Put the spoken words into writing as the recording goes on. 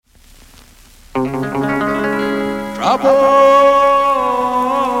trouble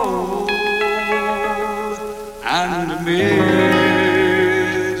and misery.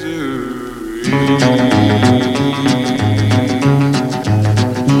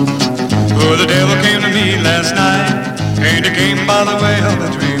 Oh, the devil came to me last night, and he came by the way of a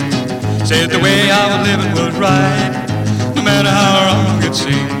dream. Said the way I was living was right, no matter how wrong it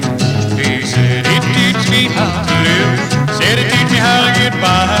seemed. He said he'd teach me how to live, said he'd teach me how to get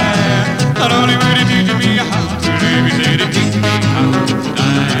by. Not only would he teach me how to live, he said he'd teach me how to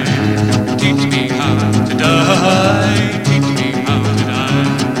die. Teach me how to die, teach me how to die.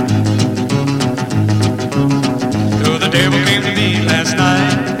 So the devil came to me last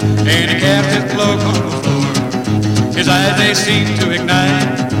night, and he cast his cloak on the floor. His eyes, they seemed to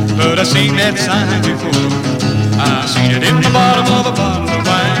ignite, but I've seen that sign before. I've seen it in the bottom of a bottle of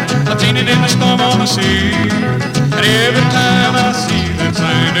wine, I've seen it in the storm on the sea, and every time I see that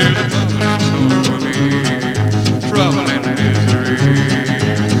sign, there's a trouble in store for me. Trouble and misery,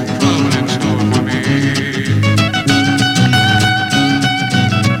 trouble in store for me.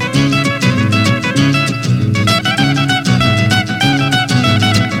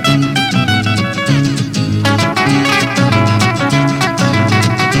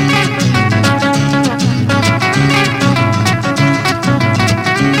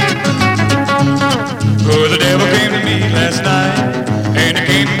 Last night, and it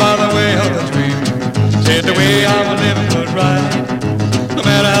came by the way of a dream. Said the way I was living was right, no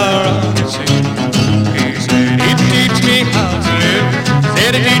matter how wrong it seemed. He said he'd teach me how to live,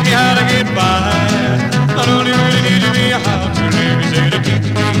 said he'd teach me how to get by. Not only would he teach me how to live, he said he'd teach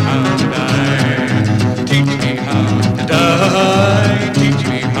me how to die. Teach me how to die, teach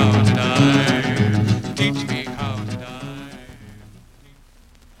me how to die, teach me how to die.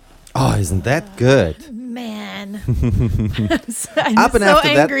 Oh, isn't that good? I'm so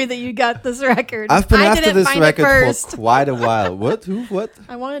angry that you got this record. I've been after this record for quite a while. What? Who? What?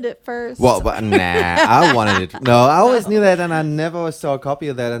 I wanted it first. Well, but nah, I wanted it. No, I always knew that, and I never saw a copy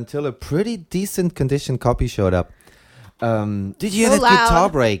of that until a pretty decent condition copy showed up. Did you hear that guitar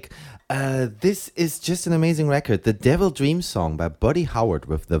break? This is just an amazing record. The Devil Dreams song by Buddy Howard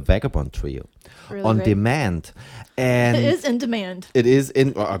with the Vagabond Trio. Really on great. Demand. And it is in demand. It is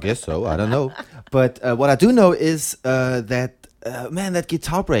in, well, I guess so, I don't know. But what I do know is that, man, that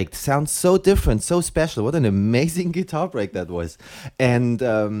guitar break sounds so different, so special. What an amazing guitar break that was. And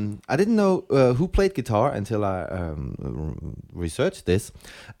I didn't know who played guitar until I researched this.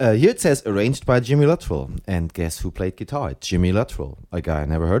 Here it says arranged by Jimmy Luttrell. And guess who played guitar? Jimmy Luttrell, a guy I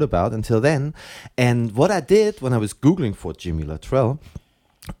never heard about until then. And what I did when I was Googling for Jimmy Luttrell,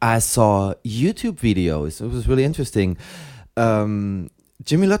 I saw YouTube videos. It was really interesting. Jimmy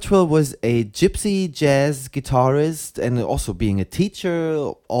Luttrell was a gypsy jazz guitarist and also being a teacher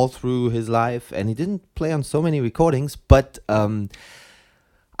all through his life. And he didn't play on so many recordings, but I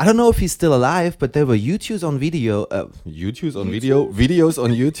don't know if he's still alive, but there were videos on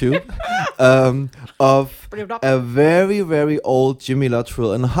YouTube of a very, very old Jimmy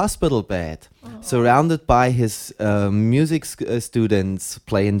Luttrell in a hospital bed, surrounded by his music students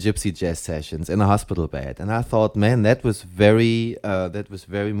playing gypsy jazz sessions in a hospital bed. And I thought, man, that was very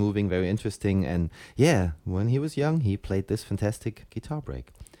moving, very interesting. And yeah, when he was young, he played this fantastic guitar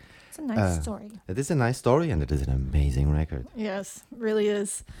break. It's a nice story. It is a nice story, and it is an amazing record. Yes, it really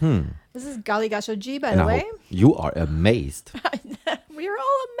is. This is Gali Gasho G, by the way. You are amazed. We are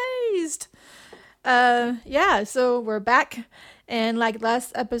all amazed. Yeah, so we're back. And like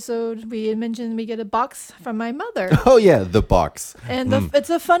last episode, we had mentioned we get a box from my mother. Oh, yeah, the box. And it's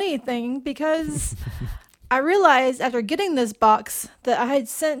a funny thing because I realized after getting this box that I had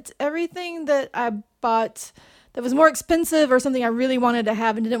sent everything that I bought that was more expensive or something I really wanted to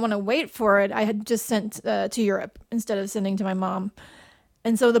have and didn't want to wait for it. I had just sent to Europe instead of sending to my mom.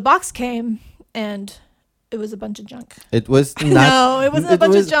 And so the box came and it was a bunch of junk. It was not. No, it wasn't a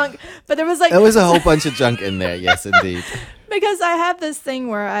bunch of junk, but there was like. There was a whole bunch of junk in there. Yes, indeed. Because I have this thing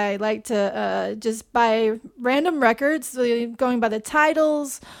where I like to just buy random records, so going by the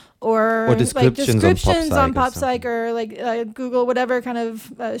titles or descriptions, like on PopPsych or like Google, whatever kind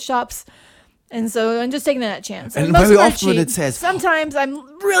of shops. And so I'm just taking that chance. And very often it says... Sometimes I'm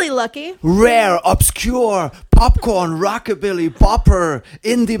really lucky. Rare, obscure, popcorn, rockabilly, bopper,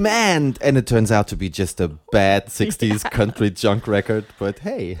 in demand. And it turns out to be just a bad 60s country junk record. But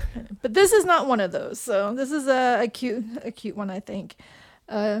hey. But this is not one of those. So this is a cute one, I think.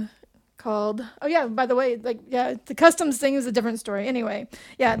 Called... Oh, yeah, by the way, the customs thing is a different story. Anyway,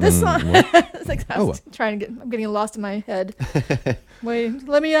 yeah, this song... I'm getting lost in my head. Wait,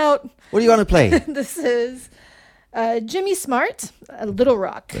 let me out. What do you want to play? This is Jimmy Smart, Little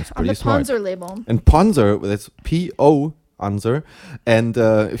Rock, That's on the pretty smart. Ponzer label. And Ponzer, that's P-O, Panzer. And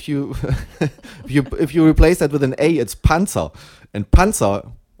if you if you replace that with an A, it's Panzer. And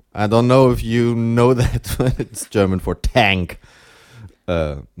Panzer, I don't know if you know that, but it's German for tank.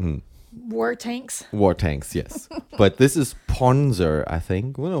 War tanks. War tanks, yes. But this is Ponzer, I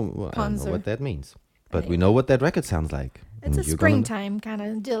think. I don't know Ponzer. what that means. But we know what that record sounds like. It's a You're springtime kind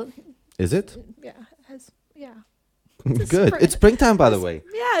of deal. Is it? Yeah. Yeah. Good. It's springtime, by the way.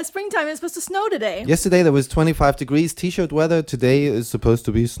 Yeah, springtime. It's supposed to snow today. Yesterday there was 25 degrees, t-shirt weather. Today is supposed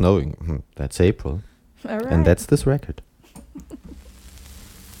to be snowing. That's April. All right. And that's this record.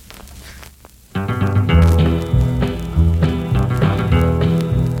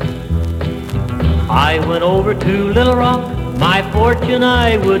 I went over to Little Rock, my fortune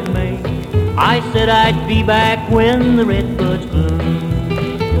I would make. I said I'd be back when the redbuds bloom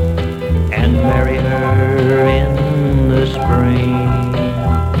and marry her in the spring.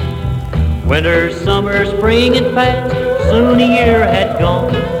 Winter, summer, spring had passed, soon a year had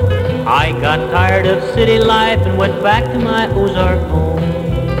gone. I got tired of city life and went back to my Ozark home.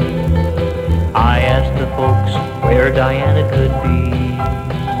 I asked the folks where Diana could be.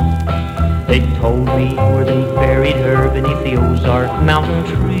 They told me where they buried her beneath the Ozark mountain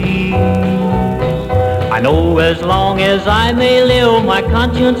trees. I know as long as I may live, my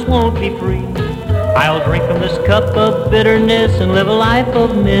conscience won't be free. I'll drink from this cup of bitterness and live a life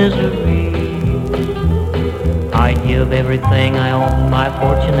of misery. I'd give everything I own, my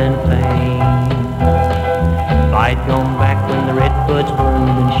fortune and fame, if I'd gone back when the redbuds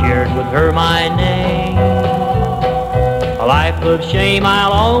bloomed and shared with her my name. A life of shame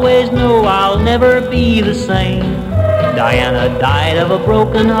I'll always know, I'll never be the same. Diana died of a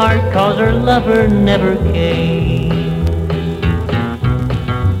broken heart 'cause her lover never came.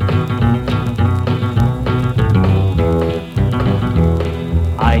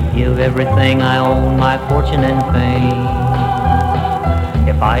 I'd give everything I own, my fortune and fame,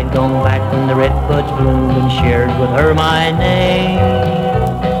 if I'd gone back when the redbuds bloomed and shared with her my name.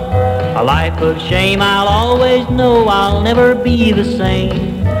 A life of shame I'll always know, I'll never be the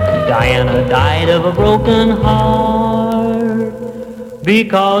same. Diana died of a broken heart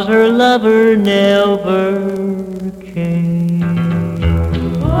because her lover never came.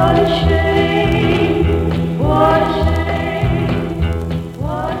 What a shame, what a shame,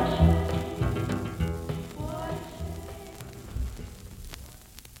 what a shame, what a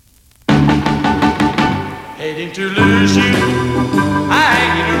shame. Hating to lose you,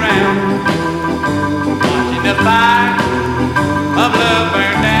 hanging around, watching the fire of love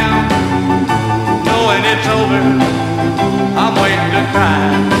burn down. Knowing it's over, I'm waiting to cry,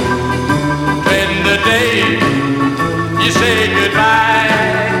 dreading the day you say goodbye.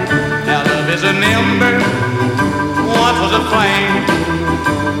 Now love is an ember, once was a flame.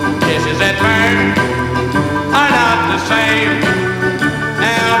 Kisses that burn are not the same.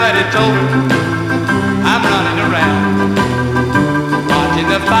 Now that it's over, I'm running around, watching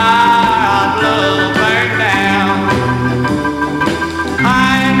the fire of love burn down.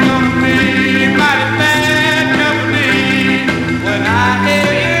 I'm gonna be mighty bad company when I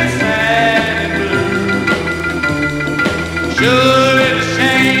hear you sad and blue. Sure it's a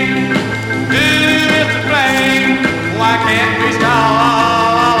shame, who is to blame? Why can't we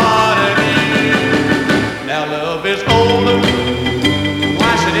start anew? Now love is older,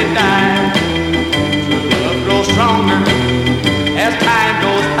 why should it die? Stronger as time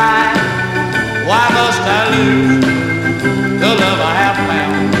goes by. Why must I lose the love I have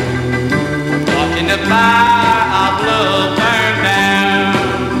found? Watching the fire of love burn down.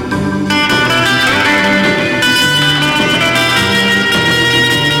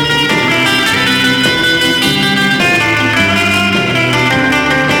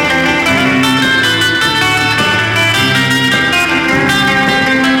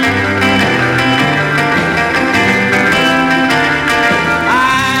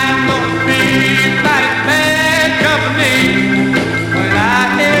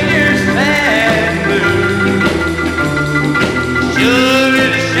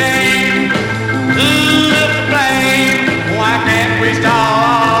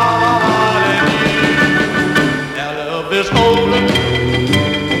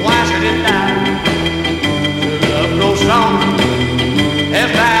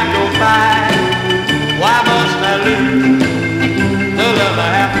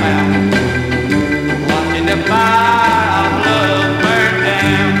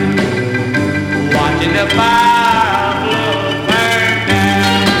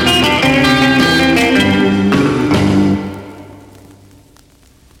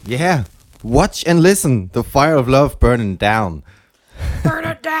 Yeah, Watch and listen. The fire of love burning down. Burn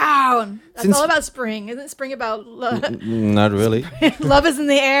it down. That's Since- all about spring. Isn't spring about love? Not really. Love is in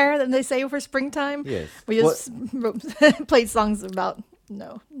the air, that they say for springtime. Yes. We just played songs about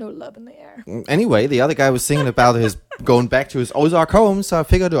no love in the air. Anyway, the other guy was singing about his going back to his Ozark home, so I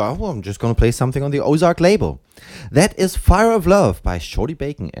figured, I'm just going to play something on the Ozark label. That is Fire of Love by Shorty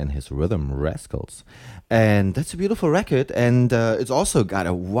Bacon and his Rhythm Rascals. And that's a beautiful record, and it's also got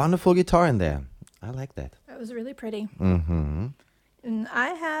a wonderful guitar in there. I like that. That was really pretty. Mm-hmm. And I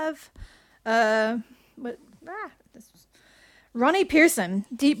have, Ronnie Pearson,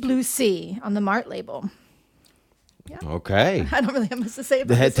 Deep Blue Sea on the Mart label. Yeah. Okay. I don't really have much to say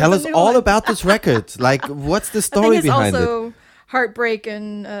about this. Tell It's us a new all one. about this record. Like, what's the I story think it's behind it? also heartbreak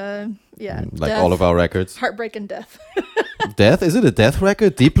and, Like death. all of our records. Heartbreak and death. Death? Is it a death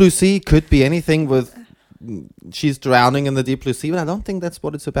record? Deep Blue Sea could be anything with she's drowning in the deep blue sea, but I don't think that's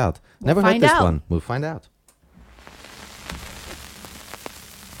what it's about. Never heard find this out. one. We'll find out.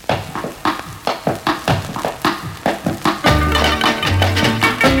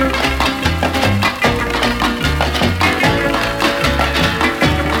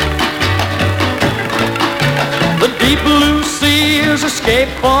 The deep blue sea is escape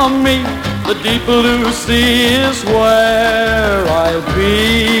for me. The deep blue sea is where I'll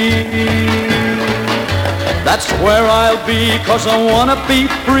be. That's where I'll be, 'cause I wanna be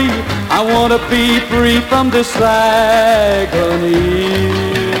free. I wanna be free from this agony.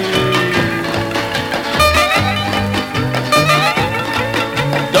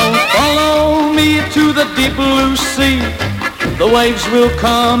 Don't follow me to the deep blue sea. The waves will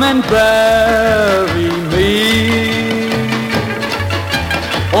come and bury me.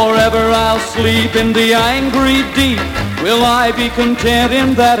 Forever I'll sleep in the angry deep. Will I be content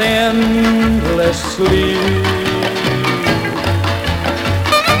in that endless sleep?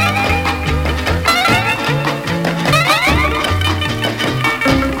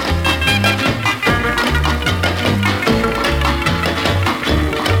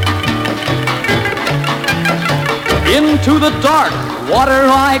 Into the dark water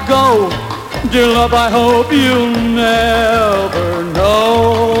I go. Dear love, I hope you'll never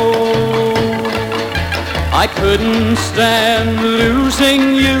know. I couldn't stand losing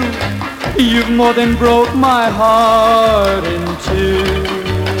you. You've more than broke my heart in two.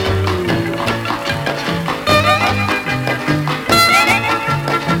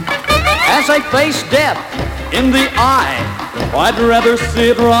 As I face death in the eye, I'd rather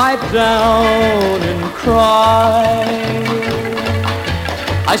sit right down and cry.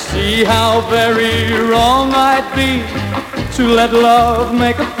 I see how very wrong I'd be to let love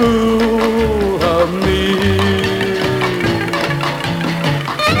make a fool of me.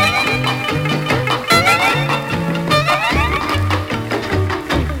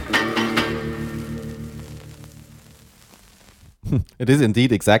 It is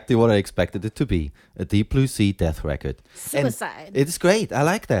indeed exactly what I expected it to be. A Deep Blue Sea death record. And Suicide. it is great. I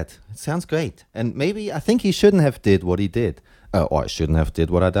like that. It sounds great. And maybe I think he shouldn't have did what he did. Or I shouldn't have did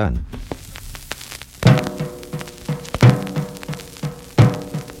what I done.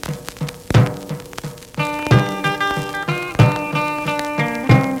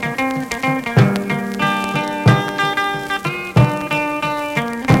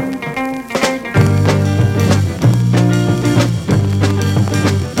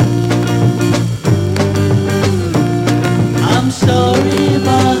 I'm sorry if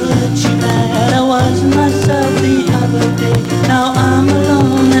I hurt you bad. I wasn't myself the other day. Now I'm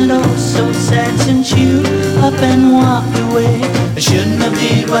alone and oh so sad since you up and walked away. I shouldn't have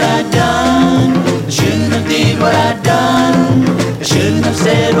did what I done. I shouldn't have did what I done. I shouldn't have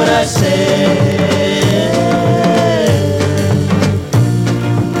said what I said.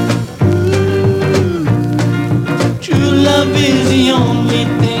 True love is the only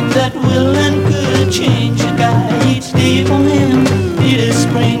thing that will and could change a guy. Each day for him, it is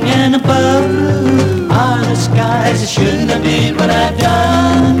spring and above blue are the skies. I shouldn't have did what I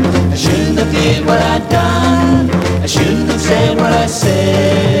done. I shouldn't have did what I done. I shouldn't have said what I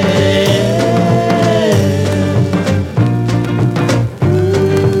said.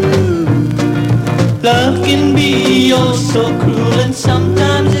 Love can be oh so cruel, and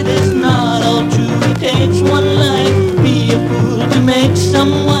sometimes it is not all true. It takes one life, be a fool to make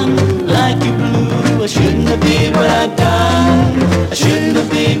someone like you blue. I shouldn't have did what I done. I shouldn't have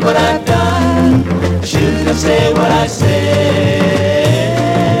did what I done. I shouldn't have said what I said.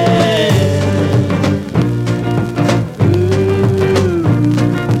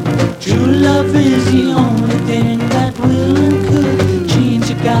 True love is the only thing that will and could change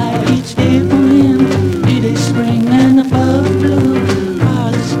a guy. Each day for him, it is spring and above blue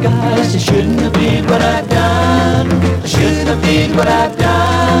are the skies. I should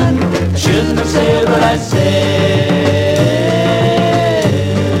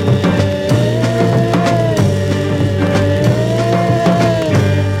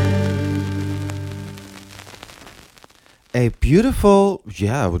beautiful,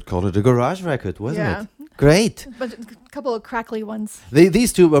 I would call it a garage record, wasn't it? Great. But a couple of crackly ones.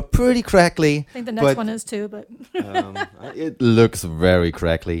 These two were pretty crackly. I think the next one is too, but it looks very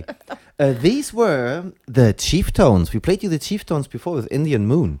crackly. These were the Chief Tones. We played you the Chief Tones before with Indian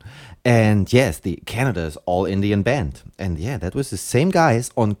Moon. And yes, the Canada's all-Indian band. And that was the same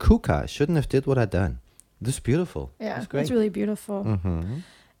guys on Kuka. Shouldn't have did what I done. This is beautiful. Yeah, great. it's really beautiful. Mm-hmm.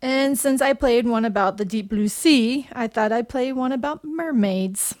 And since I played one about the deep blue sea, I thought I'd play one about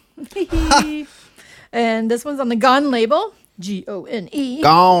mermaids. And this one's on the Gone label, Gone.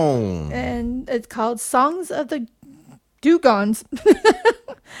 Gone. And it's called Songs of the Dugongs.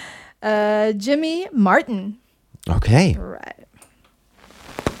 Jimmy Martin. Okay. Right.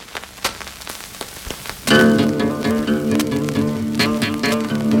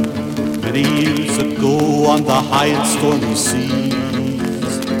 Many years ago on the high and stormy seas,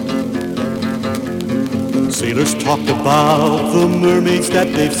 sailors talked about the mermaids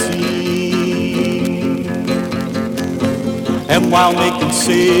that they've seen. And while making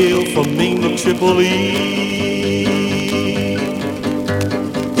sail from Maine to Tripoli,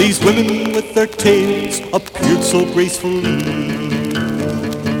 these women with their tails appeared so gracefully.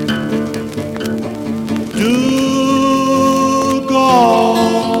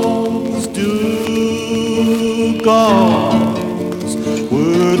 Dugongs,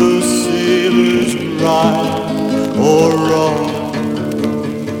 were the sailors right or wrong?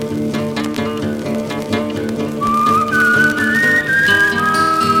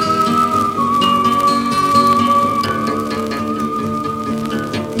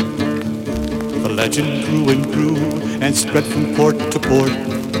 The legend grew and grew and spread from port to port,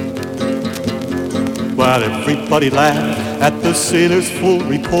 while everybody laughed at the sailors' full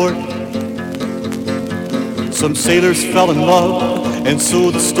report. Some sailors fell in love, and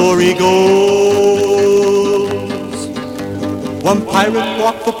so the story goes. One pirate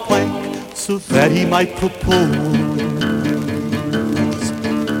walked the plank so that he might propose.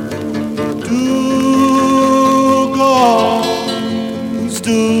 Dugongs,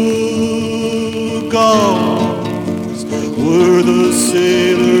 dugongs, were the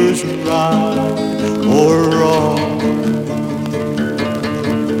sailors right or wrong?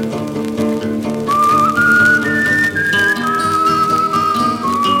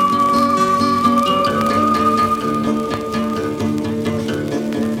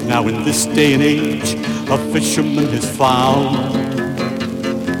 Now in this day and age, a fisherman has found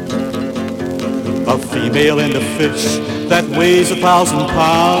a female and a fish that weighs 1,000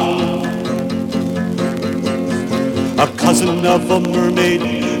 pounds. A cousin of a mermaid,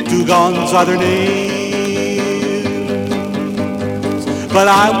 dugongs are their names. But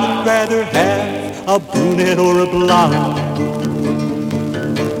I would rather have a brunette or a blonde.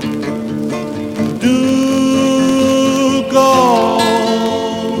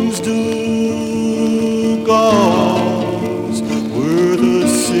 Dugongs, dugongs, were the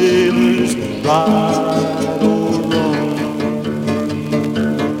sailors right or wrong?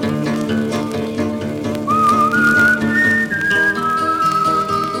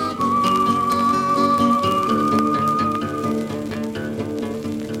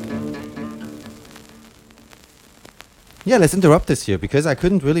 Yeah, let's interrupt this here because I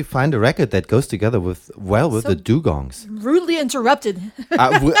couldn't really find a record that goes together with the dugongs. Rudely interrupted.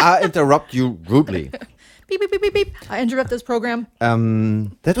 I interrupt you rudely. Beep, beep, beep, beep, beep. I interrupt this program.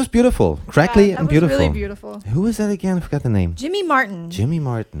 That was beautiful, crackly and beautiful. Really beautiful. Who was that again? I forgot the name. Jimmy Martin. Jimmy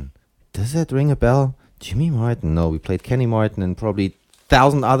Martin. Does that ring a bell? Jimmy Martin. No, we played Kenny Martin and probably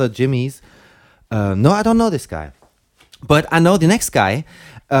 1,000 other Jimmys. No, I don't know this guy. But I know the next guy.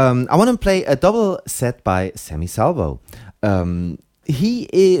 I want to play a double set by Sammy Salvo. He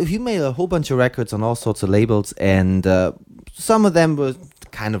made a whole bunch of records on all sorts of labels, and some of them were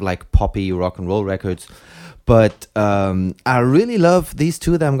kind of like poppy rock and roll records. But I really love these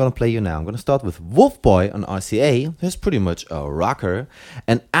two that I'm going to play you now. I'm going to start with Wolf Boy on RCA. He's pretty much a rocker.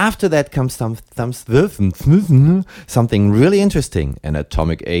 And after that comes something really interesting, an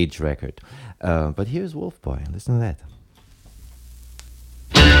Atomic Age record. But here's Wolf Boy. Listen to that.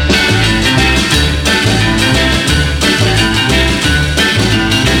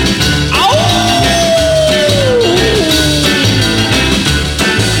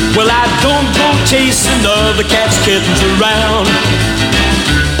 Well, I don't go chasing other cats' kittens around,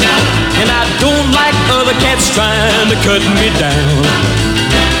 and I don't like other cats trying to cut me down.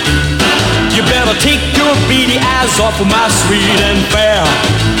 You better take your beady eyes off of my sweet and fair.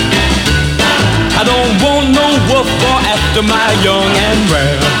 I don't want no wolf boy after my young and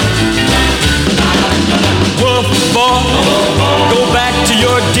rare. Wolf boy, go back to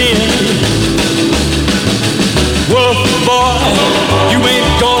your den. Wolf boy,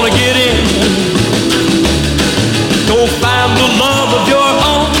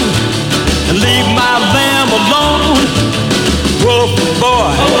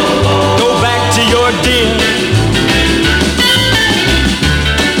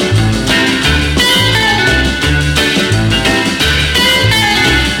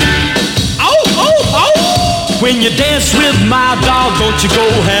 When you dance with my dog, don't you go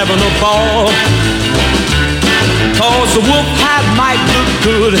having a ball. 'Cause the wolf hide might look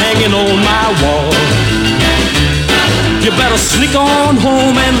good hanging on my wall. You better sneak on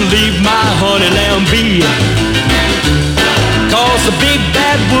home and leave my honey lamb be. 'Cause the big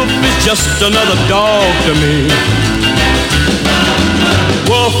bad wolf is just another dog to me.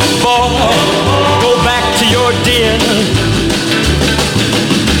 Wolf boy, go back to your den.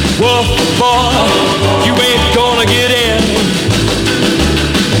 Wolf boy, you ain't gonna get in.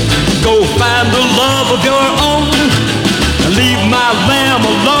 Go find the love of your own and leave my lamb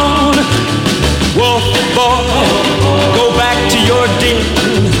alone. Wolf boy, go back to your den.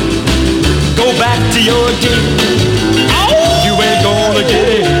 Go back to your den. You ain't gonna get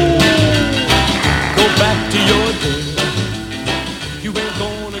in. Go back to your den. You ain't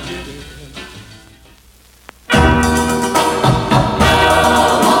gonna get in.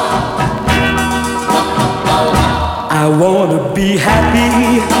 I wanna be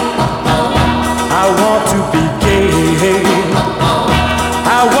happy. I want to be gay.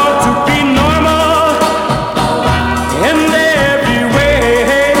 I want to be normal in every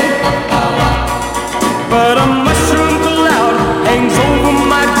way. But a mushroom cloud hangs over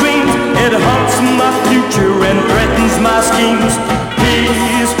my dreams. It haunts my future and threatens my schemes.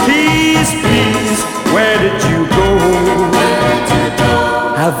 Please, please, please, where did you go?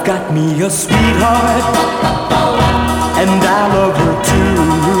 I've got me a sweetheart, and I love her too.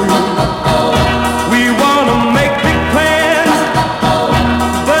 We wanna make big plans,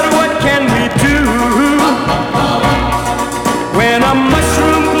 but what can we do when a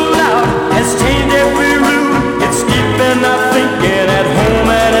mushroom cloud has changed every rule? It's keeping our thinking at home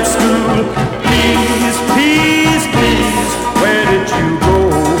and at school. Please, please, please, where did you go?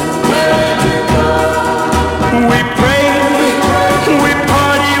 Where did you go? We pray, we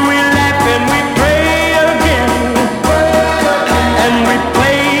party, we laugh, and we pray again. And we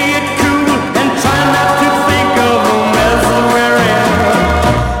play it cool and try not to think of the mess we're in.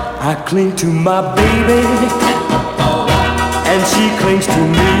 I cling to my baby, and she clings to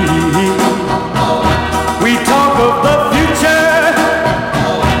me. We talk of the future,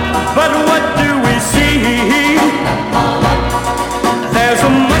 but what do we see? There's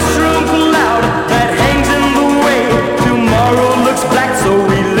a mushroom cloud that hangs in the way. Tomorrow looks black, so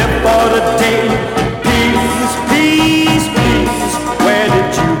we live for the day. Please, please, please, where did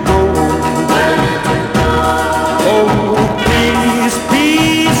you go? Where did you go? Oh, please,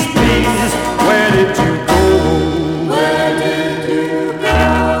 please, please, where did you go? Where did you go?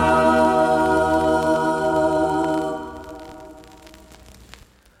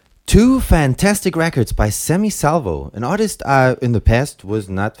 Two fantastic records by Sammy Salvo, an artist I in the past was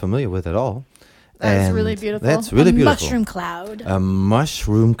not familiar with at all. That's And really beautiful. That's really beautiful. Mushroom cloud. A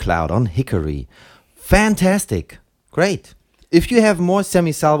mushroom cloud on Hickory. Fantastic. Great. If you have more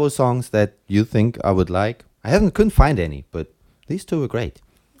Sammy Salvo songs that you think I would like, couldn't find any, but these two were great.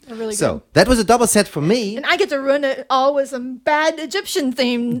 They're really So good. that was a double set for me. And I get to ruin it all with some bad Egyptian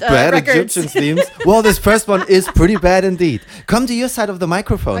themed Bad records. Egyptian themes. Well, this first one is pretty bad indeed. Come to your side of the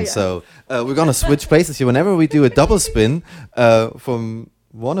microphone. Oh, yeah. So we're gonna switch places here. Whenever we do a double spin from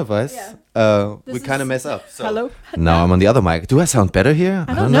one of us, we This kind of is- mess up. So Hello? now I'm on the other mic. Do I sound better here?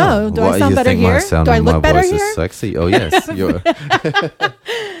 I don't know. Do I sound you better think here? My sound, Do I look my better voice here? is sexy. Oh yes, you're.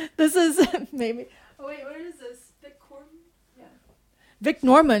 This is maybe. Oh wait, what is this? Vic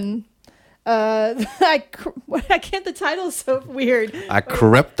Norman. I can't. The title's so weird. I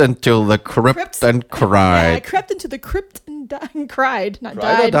crept until the crypt Crypt- and Yeah, I cried. crept into the crypt and cried. Not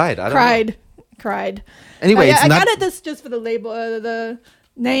Cried or died. died? I don't cried. Cried. Anyway, Yeah, it's I not. got this just for the label, the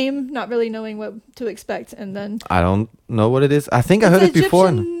name, not really knowing what to expect, and then I don't know what it is. I think I it's heard it before.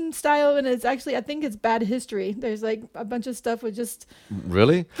 Egyptian style, and it's actually I think it's bad history. There's like a bunch of stuff with just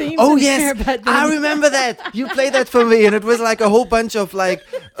Really? themes. Oh in yes, there, but I then- remember that. You played that for me, and it was like a whole bunch of like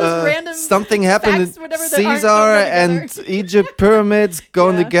random something happened facts, in whatever that aren't- Caesar don't go and together. Egypt pyramids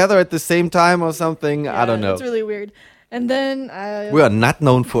going Yeah. together at the same time or something. I don't know. It's really weird. And then We are not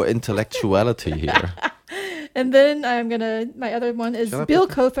known for intellectuality here. and then I'm gonna my other one is Shall I Bill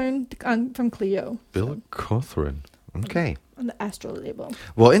Cawthorn from Cleo Bill Cawthorn. Okay. on the Astro label.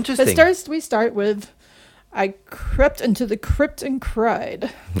 Well, But interesting. first we start with I crept into the crypt and cried.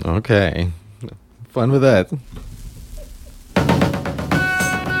 Okay. Fun with that.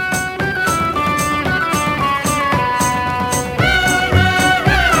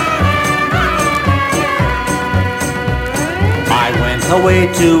 I went away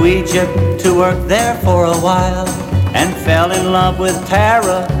to Egypt to work there for a while and fell in love with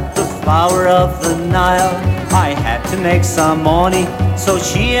Tara, the flower of the Nile. I had to make some money so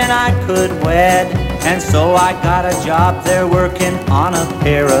she and I could wed. and so I got a job there working on a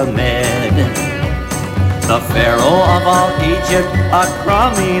pyramid. The Pharaoh of all Egypt, a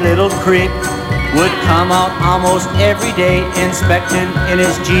crummy little creep, would come out almost every day inspecting in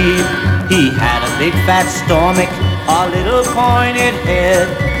his Jeep. He had a big fat stomach, a little pointed head,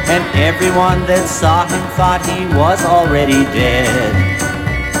 and everyone that saw him thought he was already dead.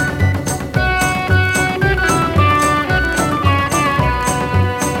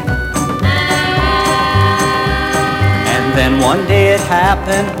 And then one day it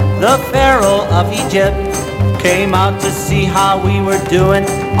happened, the Pharaoh of Egypt came out to see how we were doing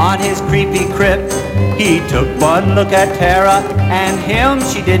on his creepy crypt. He took one look at Tara, and him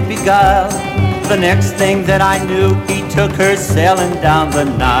she did beguile. The next thing that I knew, he took her sailing down the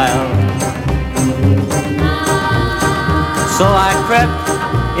Nile. So I crept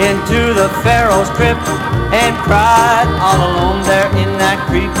into the Pharaoh's crypt and cried. All alone there in that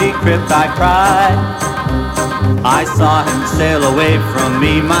creepy crypt I cried. I saw him sail away from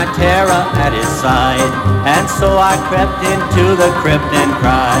me, my Tara at his side, and so I crept into the crypt and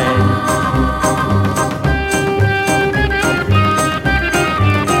cried.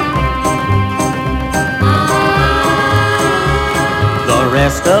 The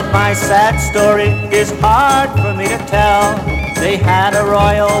rest of my sad story is hard for me to tell. They had a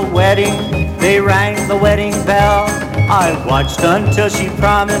royal wedding, they rang the wedding bell. I watched until she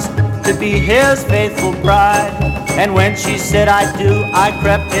promised to be his faithful bride, and when she said I do, I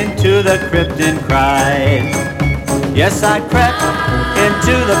crept into the crypt and cried. Yes, I crept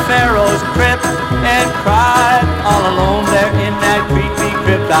into the Pharaoh's crypt and cried. All alone there in that creepy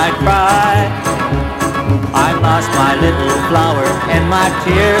crypt I cried. I lost my little flower and my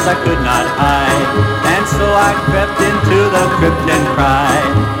tears I could not hide, and so I crept into the crypt and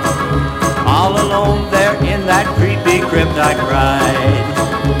cried. All alone there in that creepy crypt I cried.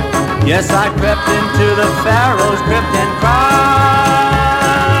 Yes, I crept into the Pharaoh's crypt and cried.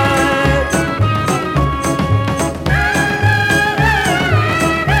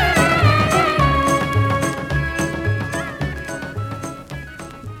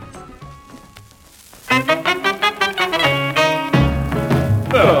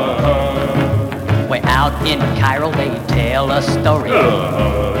 Way out in Cairo they tell a story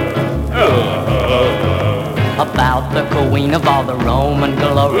about the queen of all the Roman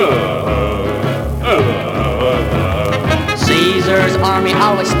glory. Caesar's army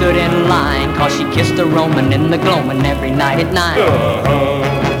always stood in line, 'cause she kissed a Roman in the gloaming every night at 9.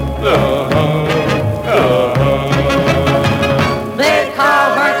 They call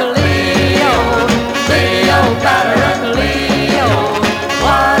her Cleo, Cleopatra Cleo.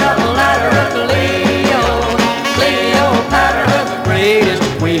 What a ladder, Cleo, Cleopatra, the greatest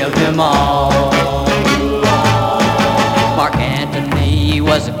queen of them all.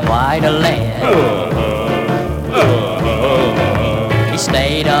 Was quite a lad. He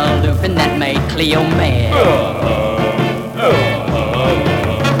stayed aloof and that made Cleo mad.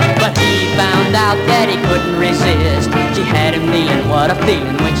 But he found out that he couldn't resist. She had him kneeling, what a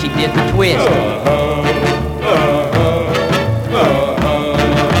feeling when she did the twist.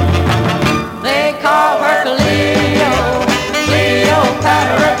 They call her Cleo,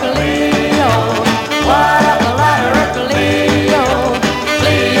 Cleopatra Cleo. What a ladder, Cleo,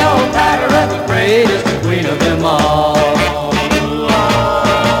 Cleopatra, the greatest queen of them all.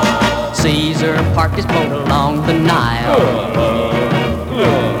 Caesar parked his boat along the Nile,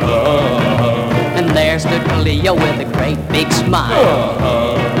 and there stood Cleo with a great big smile.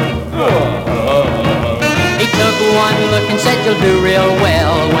 He took one look and said, "You'll do real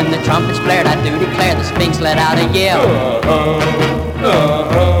well." When the trumpets blared, I do declare, the Sphinx let out a yell.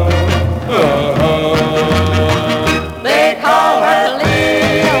 They call her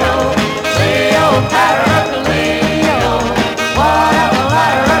Cleo, Cleopatra Cleo. What a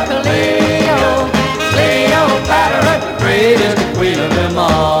ladder, Cleo, Cleopatra, the greatest queen of them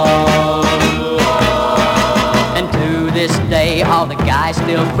all. And to this day, all the guys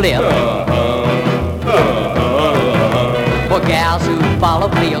still flip for gals who follow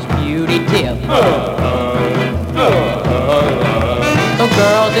Cleo's beauty tip. So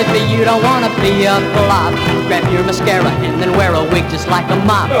girls, if you don't want to be a flop, grab your mascara and then wear a wig just like a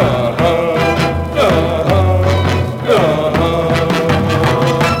mop.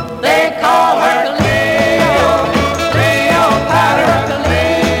 They call her Cleo, Cleopatra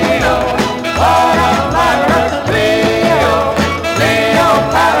Cleo. What a ladder, Cleo,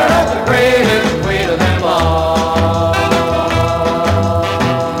 Cleopatra, the greatest queen of them all.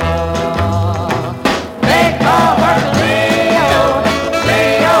 They call her Cleo,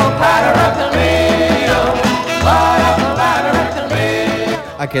 Cleopatra Cleo. What a ladder, Cleo.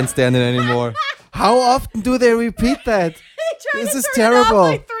 I can't stand it anymore. How often do they repeat that? This is turn it off terrible.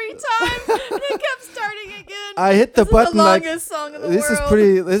 like 3 times, and it kept starting again. I hit the This button is the like longest song in the this world. is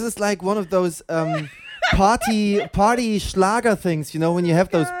pretty. This is like one of those party Schlager things. You know, when you have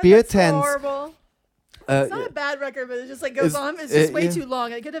those God, beer that's tents. horrible. It's not a bad record, but it just like goes on. It's just way too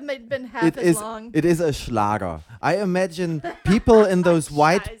long. It could have been half as long. It is a Schlager. I imagine people in those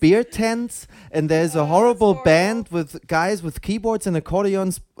white beer tents, and there's a horrible band with guys with keyboards and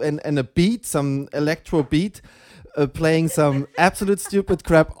accordions and a beat, some electro beat, playing some absolute stupid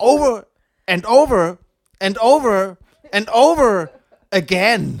crap over and over and over and over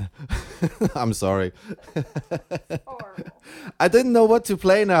again. I'm sorry. I didn't know what to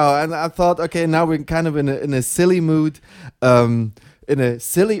play now, and I thought, okay, now we're kind of in a silly mood, in a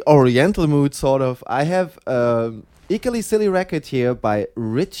silly Oriental mood, sort of. I have equally silly record here by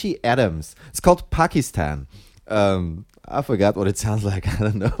Richie Adams. It's called Pakistan. I forgot what it sounds like. I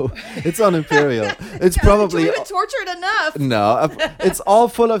don't know. It's on Imperial. It's probably You tortured enough. no. It's all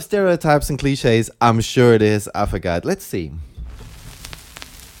full of stereotypes and cliches. I'm sure it is. I forgot. Let's see.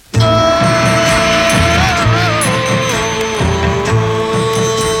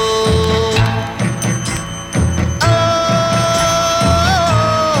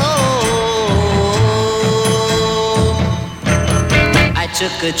 I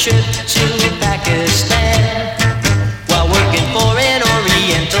took a trip to Pakistan while working for an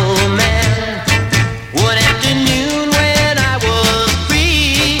Oriental man. One afternoon when I was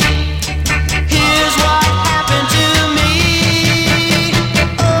free, here's what happened to me.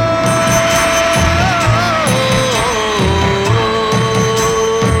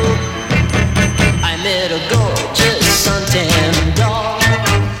 I met a gorgeous suntan doll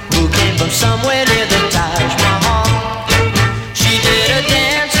who came from somewhere near the Taj Mahal. She did a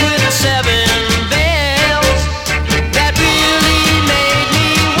dance with 7 bells that really made me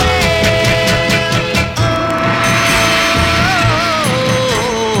wail.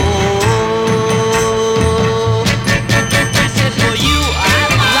 I said, for you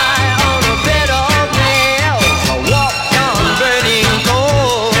I'd lie on a bed of nails, I walk on burning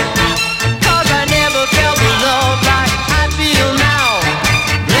coal, 'cause I never felt the love like I feel now,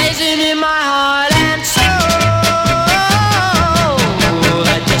 blazing in my heart and soul.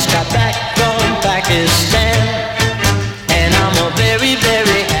 I just got back from Pakistan, and I'm a very,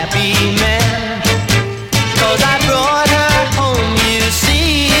 very happy man, 'cause I brought her home, you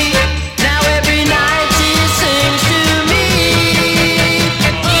see. Now every night she sings to me.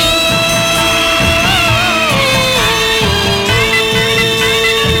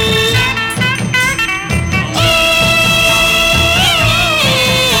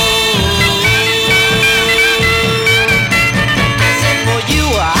 I said, for you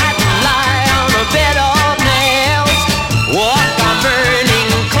I'd lie on a bed of nails, walk on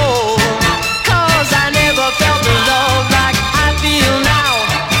burning coal, 'cause I never felt the love like I feel now,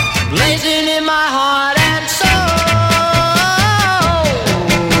 blazing in my heart and soul.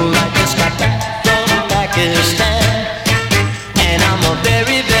 I just got back from Pakistan, and I'm a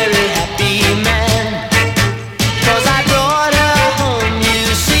very, very happy man, 'cause I brought her home, you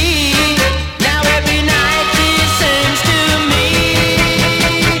see. Now every night she sings to me.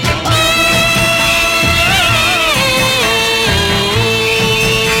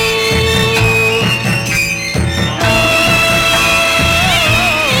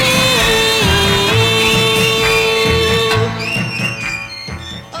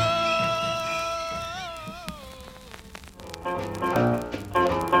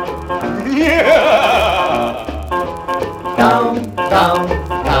 Down, down,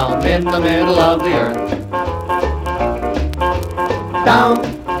 down in the middle of the earth. Down,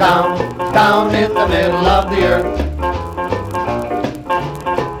 down, down in the middle of the earth.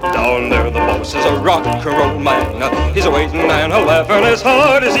 Down there the boss is a rocker old man. He's a waiting and a laughing as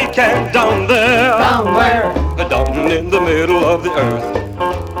hard as he can. Down there, Down where? down in the middle of the earth.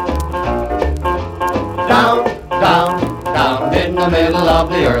 Down, down, down in the middle of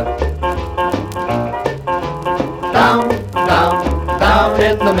the earth. Down, down, down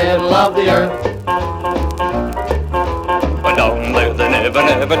in the middle of the earth. Down there they never,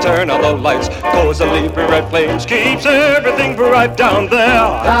 never turn on the lights, 'cause the leaping red flames keeps everything bright. Down there,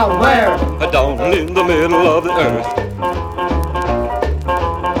 Down where? down in the middle of the earth.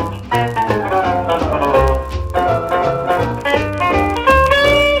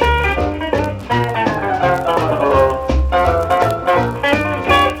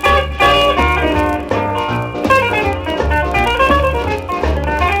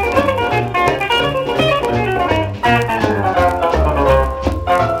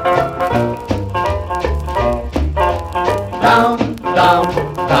 Down, down,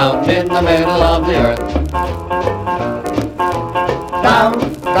 down in the middle of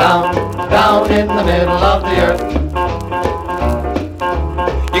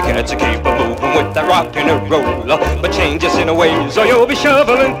cats keep a moving with that rock and a roll. But changes in a ways or you'll be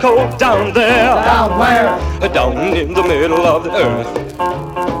shoveling coal down there. Down where? Down in the middle of the earth.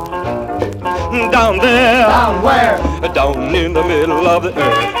 Down there. Down where? Down in the middle of the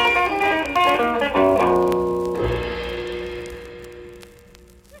earth.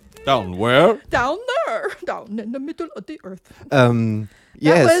 Down where? Down there, down in the middle of the earth.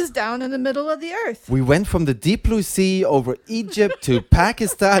 Yes. That was down in the middle of the earth. We went from the deep blue sea over Egypt to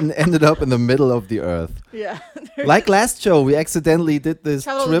Pakistan and ended up in the middle of the earth. Yeah. Like last show, we accidentally did this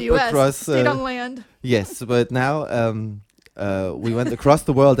Traveled trip the US, across. stayed on land. Yes, but now we went across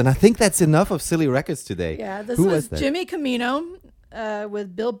the world, and I think that's enough of silly records today. Yeah, this Who was that? Jimmy Camino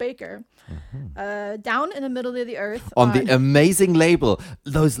with Bill Baker. Down in the middle of the earth. On the amazing label,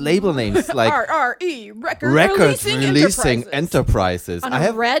 those label names like RRE, Records Releasing Enterprises. On I a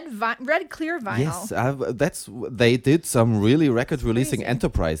have red clear vinyl. Yes, they did some really record releasing Crazy.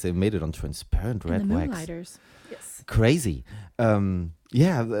 enterprise. They made it on transparent red And the wax. Moonlighters. Yes. Crazy.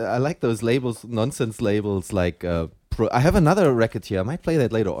 Yeah, I like those labels, nonsense labels like. I have another record here. I might play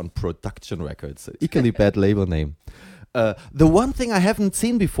that later on Production Records. Equally bad label name. The one thing I haven't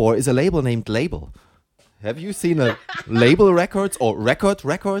seen before is a label named Label. Have you seen a Label Records or Records?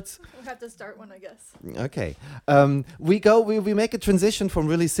 We'll have to start one, I guess. Okay. We make a transition from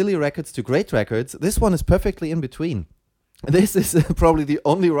really silly records to great records. This one is perfectly in between. This is probably the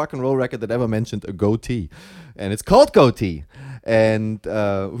only rock and roll record that ever mentioned a goatee. And it's called Goatee. And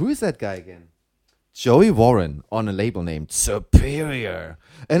who is that guy again? Joey Warren on a label named Superior.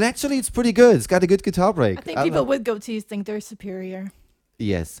 And actually, it's pretty good. It's got a good guitar break. I think people with goatees think they're superior.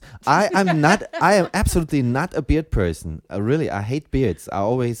 Yes. I am absolutely not a beard person. I hate beards. I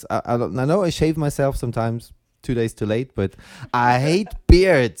know I shave myself sometimes 2 days too late, but I hate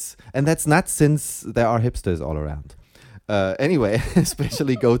beards. And that's not since there are hipsters all around. Anyway,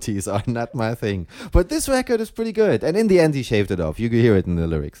 especially goatees are not my thing. But this record is pretty good. And in the end, he shaved it off. You can hear it in the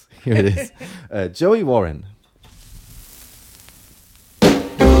lyrics. Here it is. Joey Warren.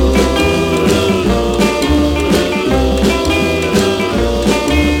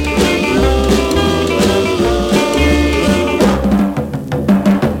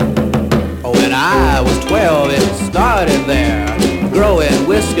 When I was 12, it started there. Growing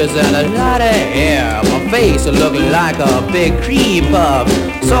whiskers and a lot of hair. My face looked like a big cream puff,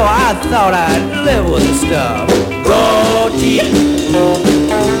 so I thought I'd live with the stuff. Goatee,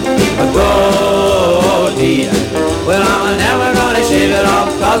 goatee. Well, I'm never gonna shave it off,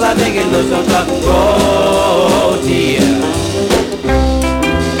 cause I think it looks so tough. Goatee.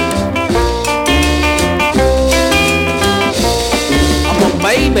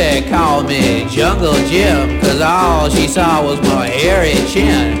 Baby called me Jungle Jim, cause all she saw was my hairy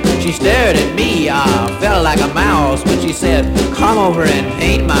chin. She stared at me, I felt like a mouse when she said, come over and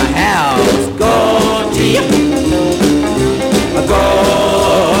paint my house. Goatee,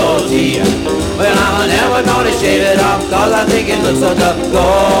 goatee. Well, I'm never gonna shave it off, cause I think it looks so tough.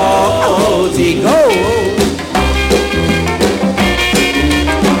 Goatee, go.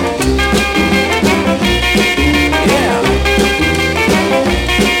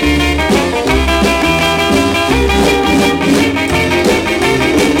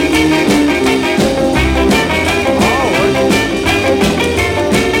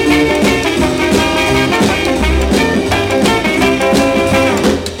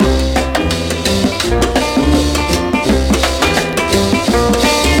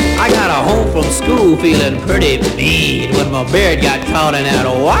 School feeling pretty mean when my beard got caught in that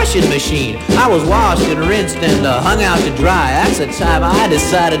washing machine. I was washed and rinsed and hung out to dry. That's the time I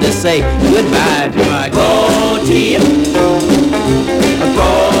decided to say goodbye to my goatee.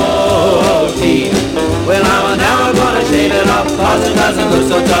 Goatee. Well, I'm never gonna shave it off, cause it doesn't look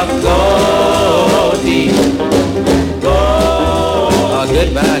so tough. Goatee. Oh,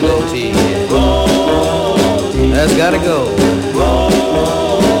 goodbye goatee. That's gotta go.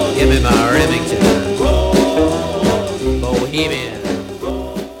 Give me my Remington, Bohemian.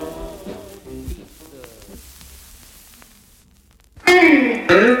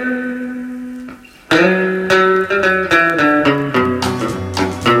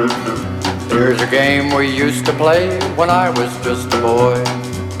 Here's a game we used to play when I was just a boy.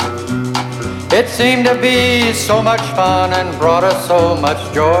 It seemed to be so much fun and brought us so much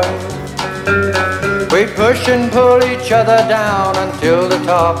joy. We'd push and pull each other down until the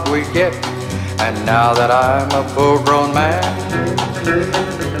top we'd get. And now that I'm a full-grown man,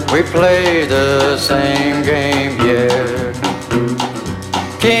 we play the same game yet.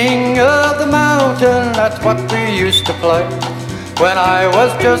 King of the mountain, that's what we used to play when I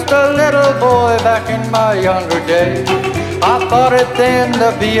was just a little boy back in my younger days. I thought it then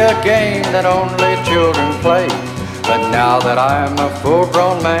to be a game that only children play. But now that I'm a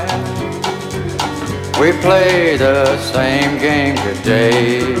full-grown man, we play the same game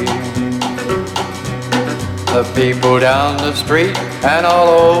today. The people down the street and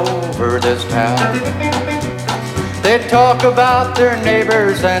all over this town, they talk about their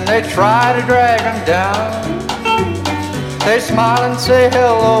neighbors and they try to drag them down. They smile and say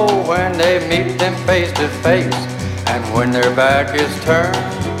hello when they meet them face to face, and when their back is turned,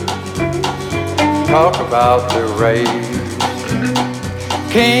 talk about the race.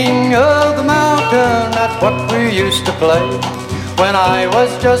 King of the mountain, that's what we used to play when I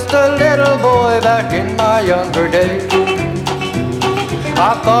was just a little boy back in my younger days.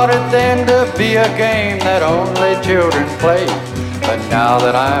 I thought it then to be a game that only children play, but now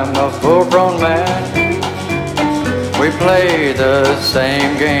that I'm a full-grown man, we play the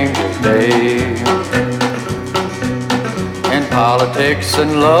same game today. In politics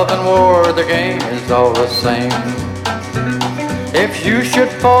and love and war, the game is all the same. If you should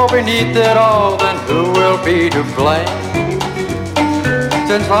fall beneath it all, then who will be to blame?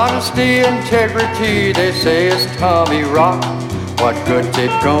 Since honesty, integrity, they say is Tommy Rock, what good's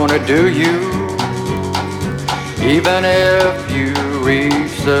it gonna do you, even if you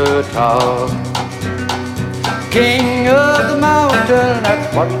reach the top? King of the mountain, that's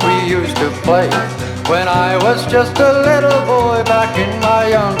what we used to play when I was just a little boy back in my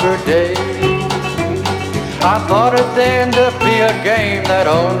younger days. I thought it then to be a game that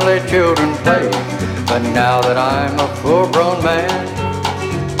only children play, but now that I'm a full-grown man,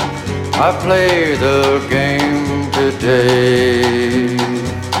 I play the game today.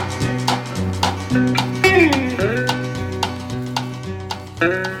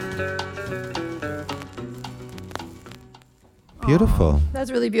 Beautiful. That's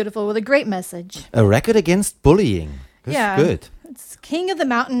really beautiful with a great message. A record against bullying. That's Yeah. good. It's King of the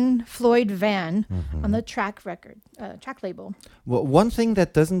Mountain, Floyd Van, on the track label. Well, one thing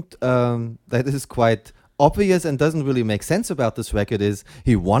that doesn't, that is quite obvious and doesn't really make sense about this record is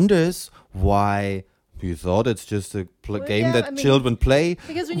he wonders why he thought it's just a game yeah, that I mean, children play.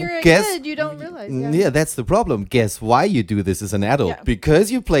 Because when you're a Guess- kid, you don't realize. Yeah, that's the problem. Guess why you do this as an adult? Yeah.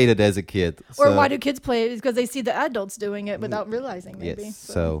 Because you played it as a kid. Or So- why do kids play it? It's because they see the adults doing it without realizing, maybe. Yes,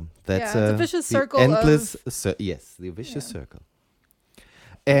 so that's yeah, it's a vicious the circle endless of... yes, the vicious circle.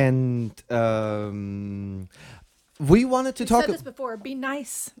 And we wanted to We've talk. said this before. Be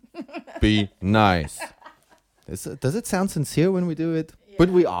nice. Be nice. Does it sound sincere when we do it?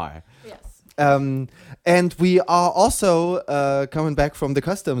 But we are. Yes. And we are also coming back from the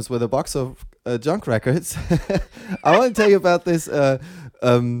customs with a box of junk records. I want to tell you about this. As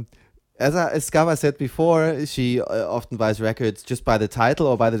Skava said before, she often buys records just by the title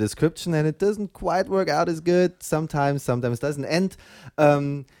or by the description, and it doesn't quite work out as good. Sometimes doesn't. And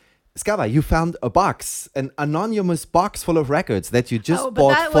Skava, you found a box, an anonymous box full of records that you just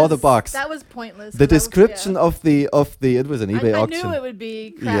bought for the box. That was pointless. The description of the it was an eBay auction. I knew it would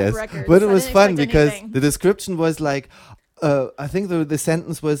be crap records. But it was I didn't fun expect because anything. the description was like, I think the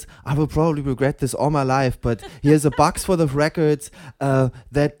sentence was, I will probably regret this all my life, but here's a box full of records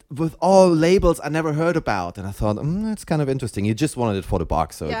that with all labels I never heard about. And I thought, that's kind of interesting. He just wanted it for the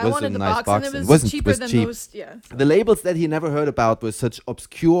box, so Yeah, it I was a wanted the nice box, and it was wasn't cheaper than cheap. most. Yeah. The labels that he never heard about were such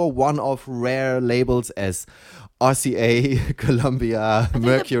obscure, one-off, rare labels as RCA, Columbia,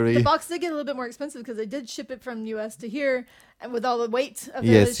 Mercury. The box did get a little bit more expensive because they did ship it from US to here, and with all the weight of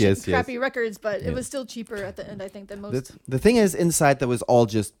Yes, the yes, crappy yes. records, but Yeah. it was still cheaper at the end, I think, than most. The thing is, inside there was all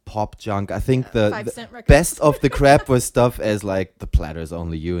just pop junk. I think the 5-cent records. best of the crap was stuff as like the Platters,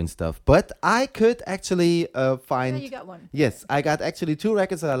 Only You and stuff. But I could actually find... Yeah, you got one. Yes, I got actually 2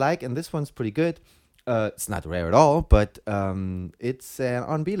 records that I like, and this one's pretty good. It's not rare at all, but it's an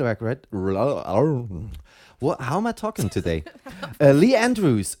R&B record. How am I talking today? Lee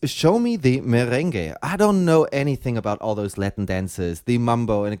Andrews, Show Me the Merengue. I don't know anything about all those Latin dances, the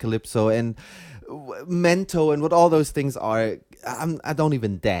mambo and calypso and mento and what all those things are. I don't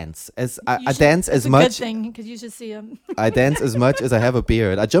even dance. I dance as much. It's a good thing because you should see them. I dance as much as I have a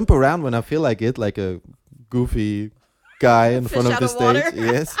beard. I jump around when I feel like it, like a goofy guy in front of out the of water. stage.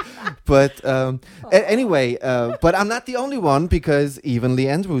 Yes, but anyway, but I'm not the only one because even Lee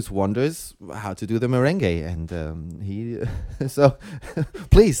Andrews wonders how to do the merengue, and he so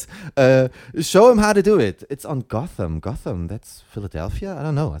please show him how to do it. It's on Gotham, that's Philadelphia. I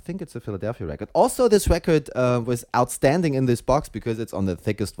don't know. I think it's a Philadelphia record. Also, this record was outstanding in this box because it's on the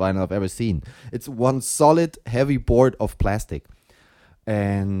thickest vinyl I've ever seen. It's one solid, heavy board of plastic.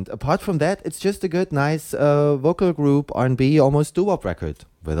 And apart from that, it's just a good, nice vocal group, R&B, almost doo-wop record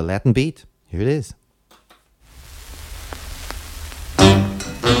with a Latin beat. Here it is.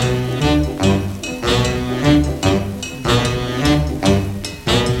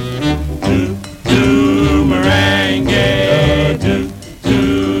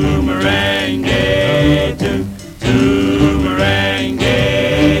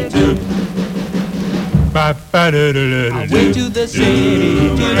 I went to the city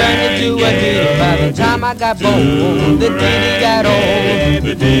to learn to do a ditty. By the time I got bored, the ditty got old.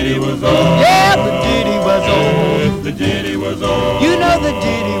 The ditty was old. Yeah, the ditty was old. The ditty was old. You know the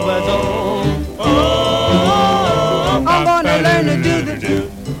ditty was old. I'm gonna learn to do the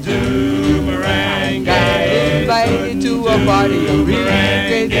Boomerang. got invited to a party, a really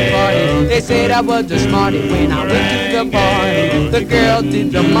crazy party. They said I was a smarty when I went to the party. The girls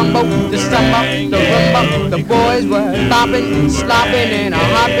did the mumbo, the samba, the rumba. The boys were bopping, slopping, and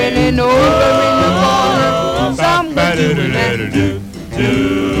hopping and over in the corner. Some were doing that.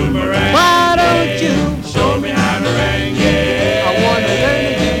 Why don't you Show me how to merengue. I wanna learn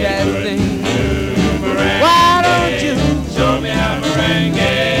to do that thing. Why don't you Show me how to merengue.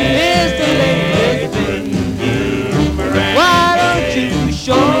 It's the latest thing. Why don't you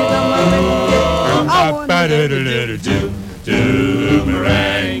show me the merengue? I wanna learn to do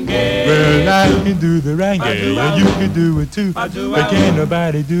Merengue. Well, I can do the reggae, and you can do it too. I do, But can't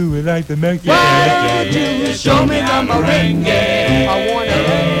nobody do it like the Mexican. Why don't you show me the merengue? I wanna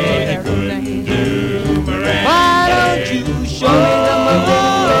learn to do that thing. Why don't you show me the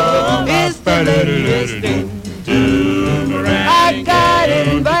merengue? It's the latest thing. I got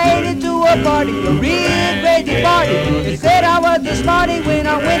invited to a party, a real crazy party. They said I was the smarty when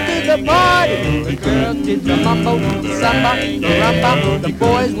I went to the party. The girls did the mambo, the samba, the rumba. The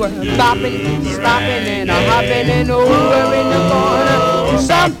boys were bopping, stopping, and hopping and over in the corner.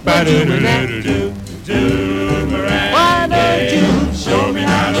 Somebody doing that. Why don't you Show me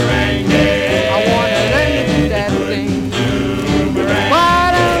how to merengue. I wanna learn to do that thing. Why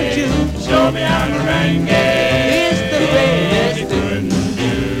don't you Show me how to merengue. It's the greatest thing.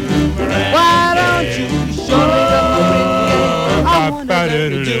 Why don't you show me the merengue? I wanna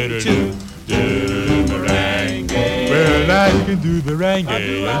learn to do Well, I can do the reggae,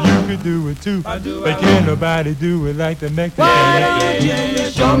 and you can do it too. But can't nobody do it like the Mexican. Why don't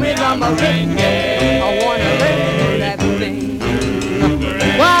you show me the merengue? I wanna learn to do that thing.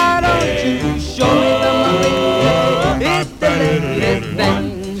 Why don't you show me the merengue? It's the latest thing.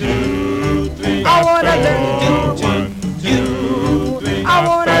 I wanna learn to do you. I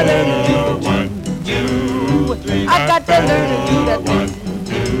wanna learn to do you. I got to learn to do that thing.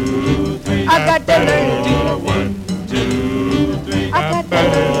 I got to learn to do that thing. I got to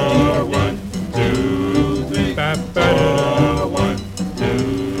learn to do that thing.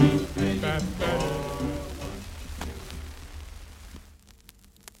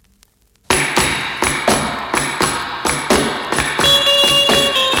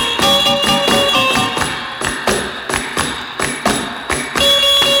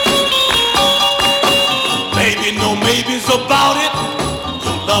 Baby, no maybes about it.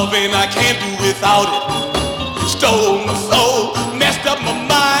 Your loving I can't do without it. Stole my soul, messed up my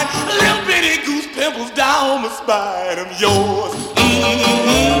mind. Little bitty goose pimples down my spine. I'm yours,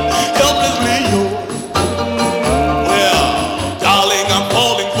 helplessly yours. Well, darling, I'm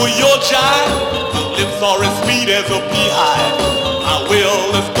falling for your child. Your lips are as sweet as a beehive. My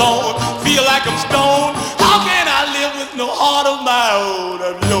will is gone, feel like I'm stoned. How can I live with no heart of my own?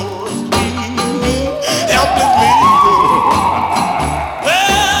 I'm yours, helplessly yours.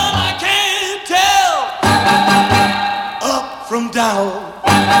 Well, I can't tell up from down.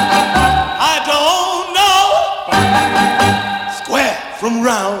 I don't know square from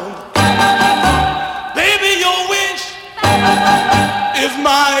round. Baby, your wish is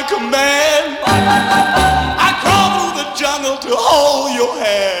my command. I crawl through the jungle to hold your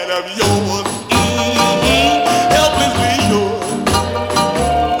hand. I'm yours, helplessly yours.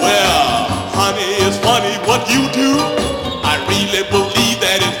 Well, honey, it's funny what you do. I really believe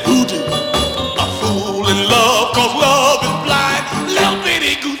that it's voodoo. A fool in love, cause love is blind. Little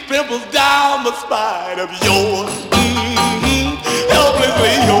bitty goose pimples down my spine. I'm yours,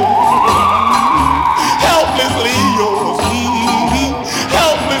 helplessly yours. Helplessly yours,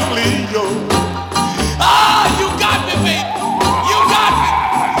 helplessly yours. Ah, you got me, baby. You got me.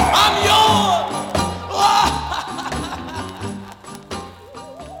 I'm yours.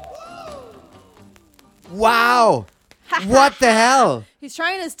 Wow! What the hell? He's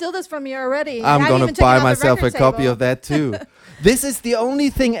trying to steal this from you already. I'm Now gonna even took it buy off the myself a record copy table. of that too. This is the only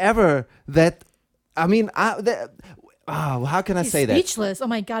thing ever that, I mean, how can I He's say that? speechless. Oh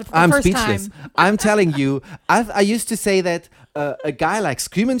my God, for the I'm first speechless. time. I'm telling you, I used to say that a guy like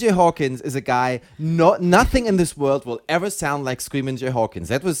Screamin' Jay Hawkins is a guy. Nothing in this world will ever sound like Screamin' Jay Hawkins.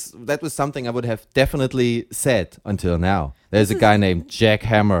 That was something I would have definitely said until now. There's a guy named Jack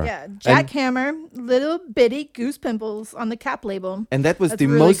Hammer. Yeah, Jack and, Hammer, little bitty goose pimples on the cap label. and that was That's the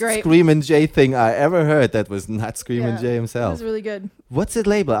really most great. Screamin' Jay thing I ever heard. That was not Screamin' Jay That himself. was really good. What's the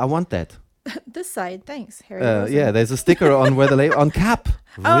label? I want that. This side, thanks, Harry. Wilson. Yeah, there's a sticker on where the label on cap.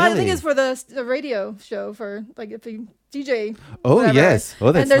 Oh, I think Really? it's for the radio show for like if you DJ. Oh, whatever. yes.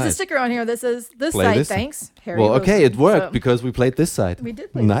 Oh, that's And there's a nice. sticker on here that says this Play side, this. thanks, Harry. Well, okay, Wilson. it worked So, because we played this side. we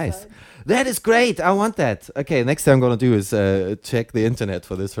did play this Nice. side. That is great. I want that. Okay, next thing I'm gonna do is check the internet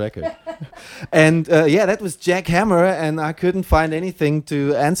for this record. And yeah, that was Jack Hammer, and I couldn't find anything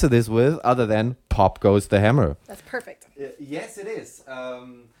to answer this with other than "Pop Goes the Hammer." That's perfect. Yes, it is.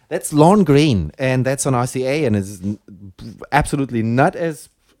 That's Lawn Green, and that's on RCA, and it's absolutely not as.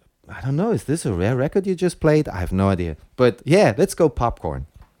 I don't know. Is this a rare record you just played? I have no idea. But yeah, let's go Popcorn.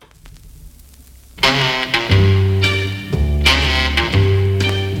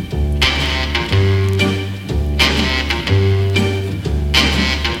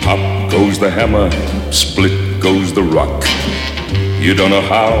 Pop goes the hammer, split goes the rock. You don't know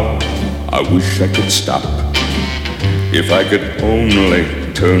how, I wish I could stop. If I could only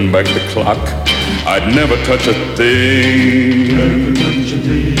turn back the clock, I'd never touch a thing.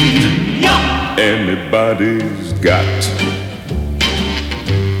 Anybody's got.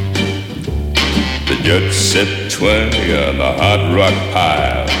 The judge said 20 on the hot rock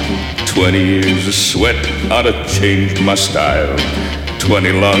pile. 20 years of sweat ought to change my style.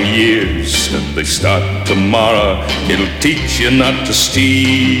 20 long years, and they start tomorrow. It'll teach you not to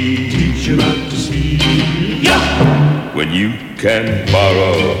steal. Teach you not to steal. Yeah! When you can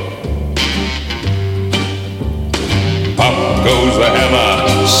borrow. Pop goes the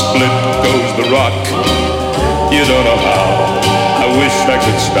hammer, split goes the rock. You don't know how, I wish I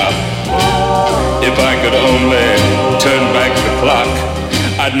could stop. If I could only turn back the clock,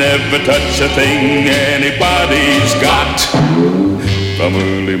 I'd never touch a thing anybody's got. From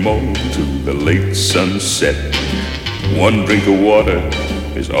early morn to the late sunset, one drink of water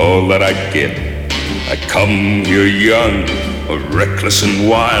is all that I get. I come here young, reckless and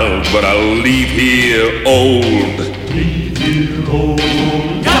wild, but I'll leave here old. Leave here old.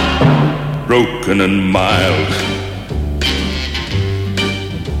 Yeah! Broken and mild.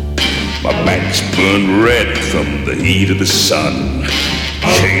 My back's burned red from the heat of the sun.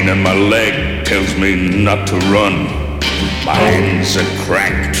 Chain on my leg tells me not to run. My hands are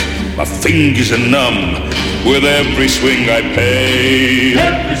cracked, my fingers are numb. With every swing I pay,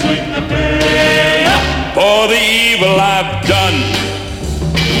 every swing I pay, for the evil I've done.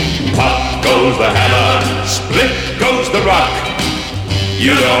 Pop goes the hammer, split goes the rock.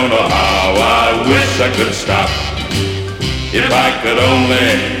 You don't know how I wish I could stop. If I could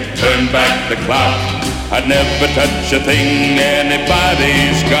only turn back the clock, I'd never touch a thing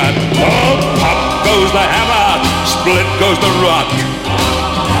anybody's got. Oh, pop goes the hammer, split goes the rock.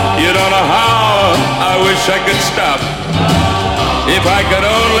 You don't know how, I wish I could stop. If I could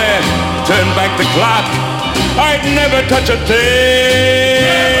only turn back the clock, I'd never touch a thing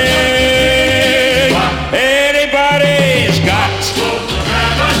anybody's got.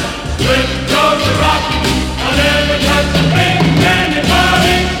 Split goes the rock, I'll never touch a thing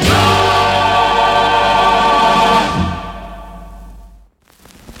anybody's got.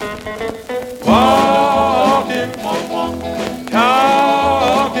 Walking,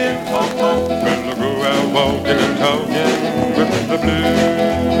 talking, gonna go out walking and talking with the blues.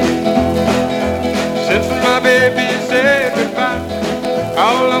 Since my baby said goodbye,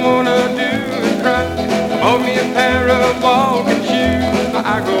 all I wanna do is cry. Bought me a pair of walking shoes. I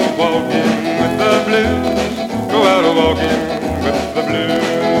go walking with the blues. Go out walking with the blues.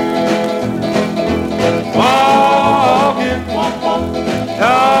 Walking,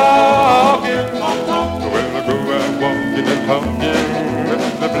 talking, well, I go out walking and talking with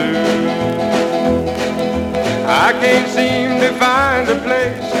the blues. I can't seem to find a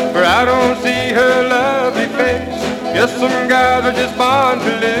place where I don't see her lovely face. Guess some guys are just born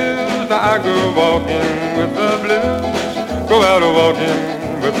to lose. Now I go walking with the blues. Go out walking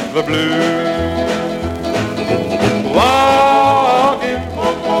with the blues. Walking,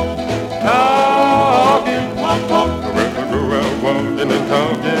 talking, well, I go out walking and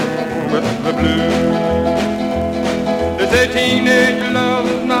talking with the blues. They say teenage love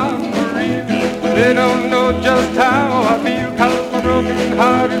is not for real, but they don't know just how I feel. 'Cause my broken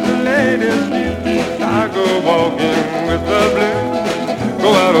heart is the latest deal. I go walking with the blues. Go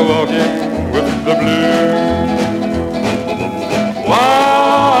out walking with the blues.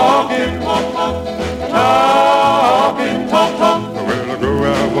 Walking, talking, well, I go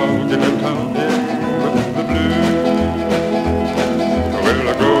out walking and talking with the blues. Well,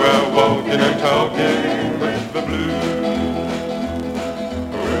 I go out walking and talking with the blues.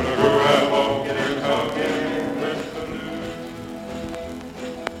 Well, I go out walking and talking with the blues.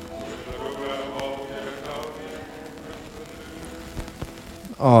 Well, I go out walking and talking with the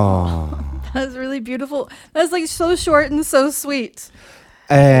blues. Oh. That's really beautiful. That's like so short and so sweet.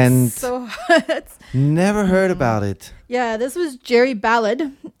 And So never heard about it. yeah, this was Jerry Ballard.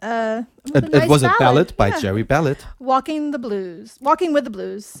 It was a ballad by Jerry Ballard. Walking with the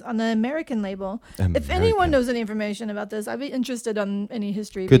Blues on the American label. If anyone knows any information about this, I'd be interested on any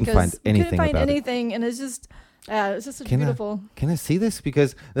history. Couldn't because find anything couldn't find about it. anything, and it's just beautiful. Can I see this?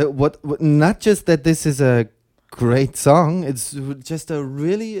 Because what not just that this is a great song, it's just a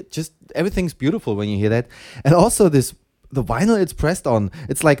really, just everything's beautiful when you hear that. And also the vinyl it's pressed on,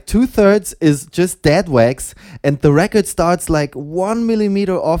 it's like 2/3 is just dead wax, and the record starts like 1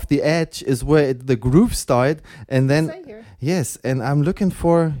 millimeter off the edge is where the grooves start, and then yes, and I'm looking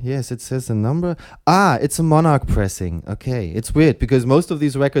for, yes, it says a number. It's a Monarch pressing. Okay, it's weird because most of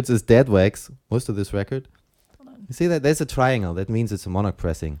these records is dead wax. Most of this record. You see that there's a triangle. That means it's a Monarch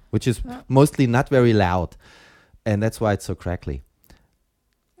pressing, which is mostly not very loud, and that's why it's so crackly.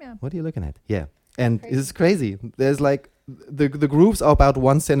 Yeah. What are you looking at? Yeah. And it's crazy. There's like the grooves are about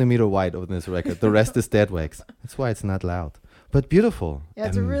 1 centimeter wide on this record. The rest is dead wax. That's why it's not loud, but beautiful. Yeah,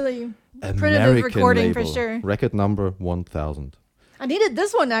 it's a really primitive American recording label. for sure. Record number 1000. I needed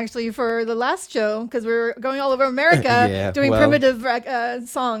this one actually for the last show because we were going all over America Yeah, doing well, primitive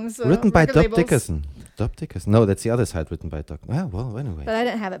songs. Written by record Doc labels. Dickerson. Doc Dickerson. No, that's the other side written by Doc. Well, anyway. But I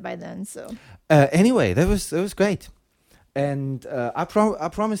didn't have it by then, so. Anyway, that was great. And I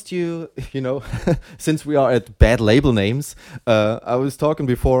promised you, since we are at bad label names, I was talking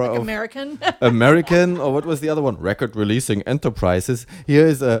before Like of American. American, or what was the other one? Record Releasing Enterprises. Here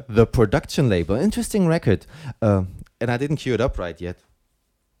is the production label. Interesting record. And I didn't cue it up right yet.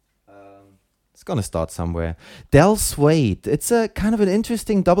 It's gonna start somewhere. Del Suede. It's a kind of an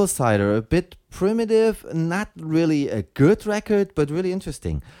interesting double-sider, a bit primitive, not really a good record, but really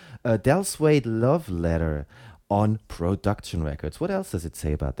interesting. Del Suede Love Letter on Production Records. What else does it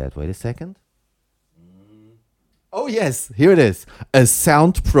say about that? Wait a second. Oh yes, here it is. A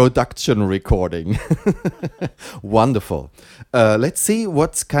sound production recording. Wonderful. Let's see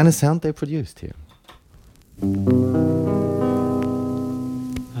what kind of sound they produced here. I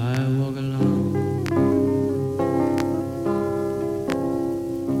walk along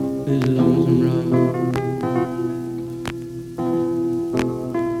this lonesome road,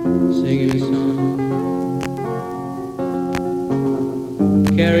 singing a song,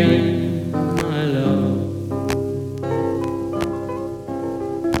 carrying my love,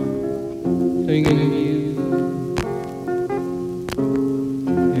 thinking of you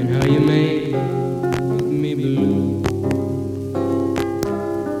and how you make me blue.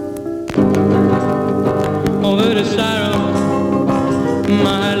 Over the sorrow,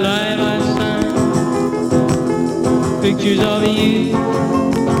 my life I sign. Pictures of you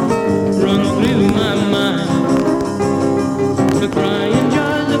run through my mind. The crying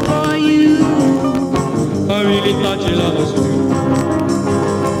just for you. I really thought your love was true.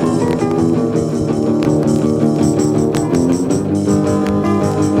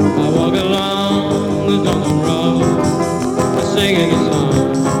 I walk along the lonesome road, singing a song,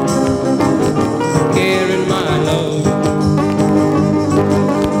 carrying my load,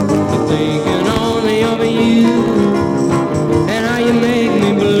 thinking only of you and how you make me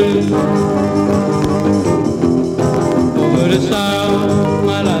blue. Over the sorrow,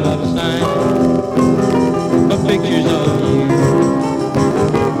 my life I've signed, of pictures of you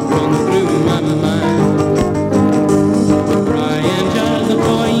run through my mind, crying just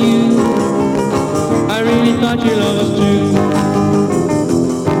for you. I really thought your love was true.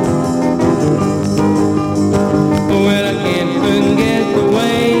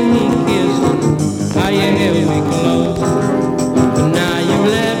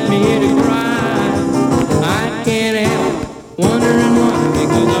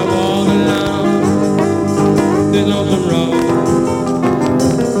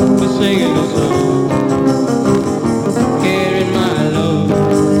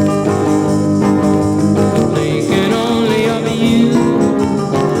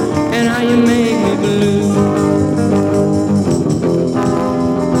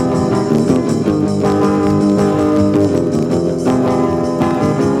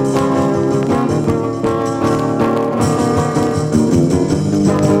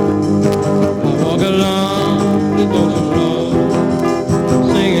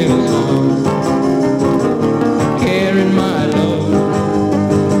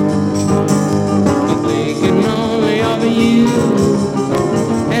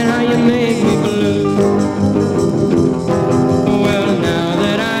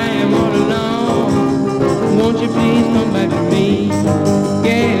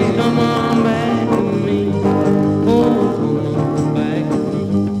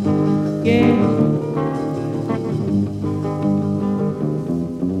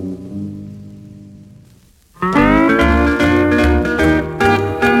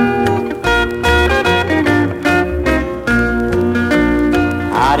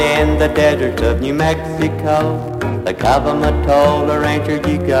 Out in the deserts of New Mexico, the government told the rancher,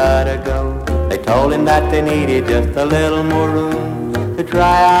 you gotta go. They told him that they needed just a little more room to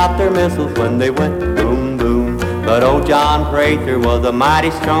try out their missiles when they went boom, boom. But old John Prather was a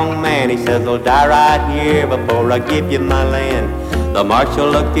mighty strong man. He says, I'll die right here before I give you my land. The marshal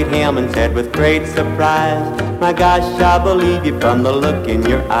looked at him and said with great surprise, my gosh, I believe you from the look in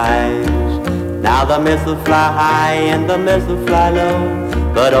your eyes. Now the missiles fly high and the missiles fly low,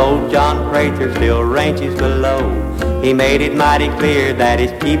 but old John Prather still ranges below. He made it mighty clear that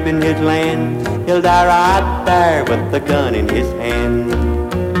he's keeping his land. He'll die right there with the gun in his hand.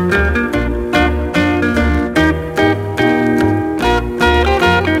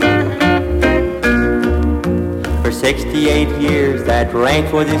 For 68 years that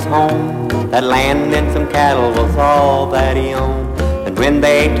ranch was his home. That land and some cattle was all that he owned. And when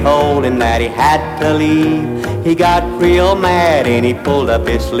they told him that he had to leave, he got real mad and he pulled up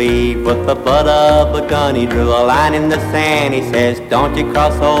his sleeve. With the butt of a gun he drew a line in the sand. He says, don't you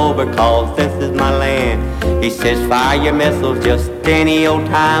cross over, cause this is my land. He says, fire your missiles just any old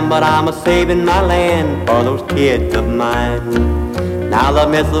time, but I'm a-saving my land for those kids of mine. Now the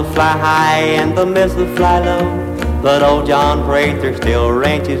missiles fly high and the missiles fly low, but old John Prather still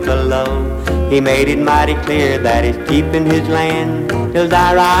ranches below. He made it mighty clear that he's keeping his land. He'll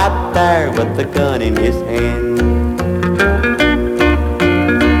die right there with the gun in his hand.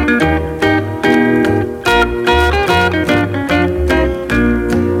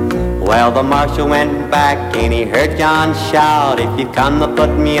 Well, the marshal went back and he heard John shout, if you come to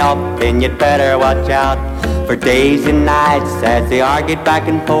put me off, then you'd better watch out. For days and nights as they argued back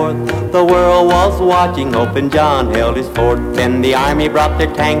and forth, the world was watching, hoping John held his fort. Then the army brought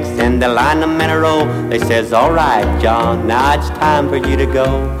their tanks and they lined them in a row. They says, all right, John, now it's time for you to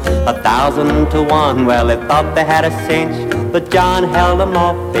go. 1,000 to 1, well, they thought they had a cinch, but John held them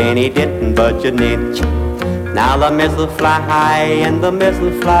off and he didn't budge an inch. Now the missiles fly high and the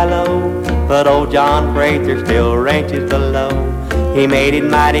missiles fly low, but old John Prather still ranches below. He made it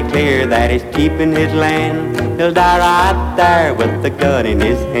mighty clear that he's keeping his land. He'll die right there with the gun in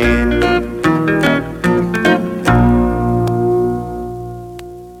his hand.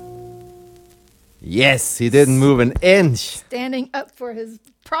 Yes, he didn't move an inch. Standing up for his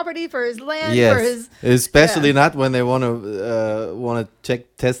property, for his land, Yes, for his... especially not when they want to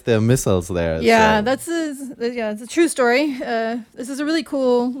test their missiles there. Yeah, so. it's a true story. This is a really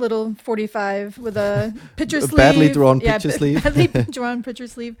cool little 45 with a picture sleeve. Badly drawn picture sleeve. Badly drawn picture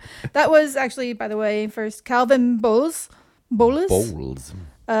sleeve. That was actually, by the way, first Calvin Bowles.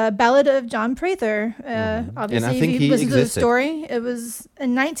 Ballad of John Prather. Obviously, and I think if you listen to the existed. story, it was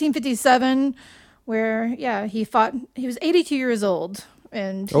in 1957 where, he fought. He was 82 years old,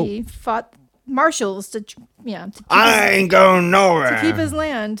 and he fought marshals to I ain't going nowhere. to keep his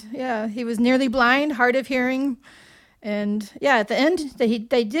land. Yeah, he was nearly blind, hard of hearing, and at the end they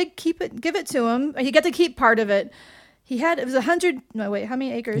did give it to him. He got to keep part of it. It was 100. No, wait, how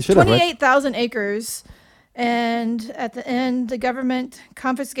many acres? 28,000 acres. And at the end, the government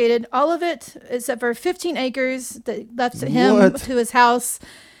confiscated all of it except for 15 acres that left to him to his house.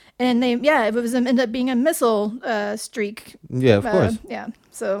 And it ended up being a missile streak. Yeah, of course. Yeah,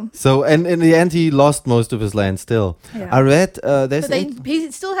 So and in the end, he lost most of his land. Still, I read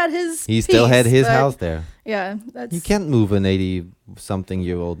he still had his. He still had his house there. Yeah, you can't move an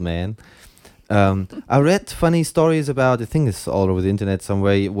 80-something-year-old man. I read funny stories about. I think it's all over the internet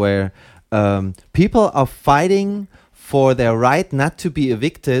somewhere where people are fighting for their right not to be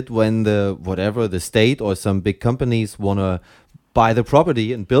evicted when the state or some big companies want to buy the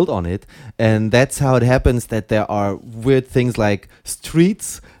property and build on it. And that's how it happens that there are weird things like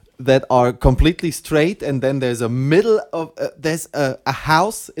streets that are completely straight, and then there's a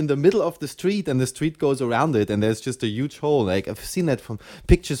house in the middle of the street, and the street goes around it, and there's just a huge hole. Like I've seen that from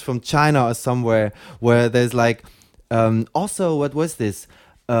pictures from China or somewhere where there's like also, what was this?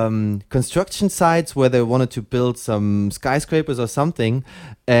 Construction sites where they wanted to build some skyscrapers or something,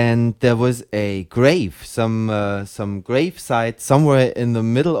 and there was a grave, some grave site somewhere in the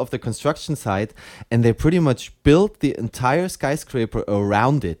middle of the construction site, and they pretty much built the entire skyscraper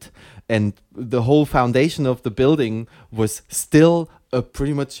around it, and the whole foundation of the building was still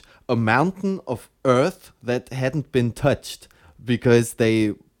pretty much a mountain of earth that hadn't been touched because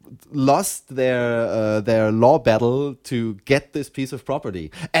they lost their law battle to get this piece of property,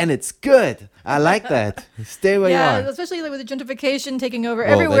 and it's good. I like that. Stay where you are. Yeah, especially with the gentrification taking over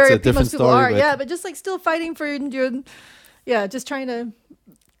everywhere. That's a different most people story, are. But just like still fighting for your, just trying to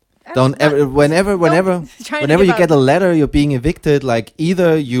Don't ever, whenever Trying to give you up. get a letter, you're being evicted. Like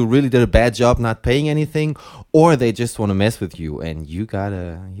either you really did a bad job not paying anything, or they just want to mess with you, and you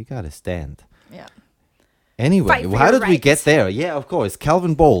gotta stand. Yeah. Anyway, Fight for how your did we get rights. there? Yeah, of course,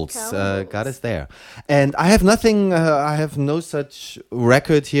 Calvin Bowles got us there. And I have nothing. I have no such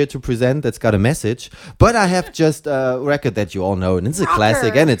record here to present that's got a message. But I have just a record that you all know, and it's a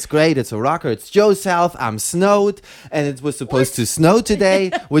classic, and it's great. It's a rocker. It's Joe South. I'm Snowed, and it was supposed to snow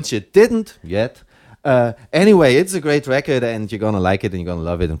today, which it didn't yet. Anyway, it's a great record, and you're gonna like it, and you're gonna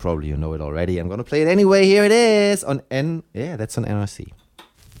love it, and probably you know it already. I'm gonna play it anyway. Here it is on that's on NRC.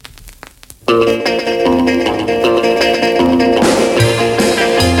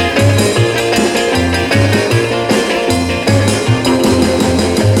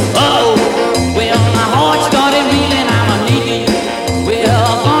 Oh, well, my heart started reeling, I'm a need. Well,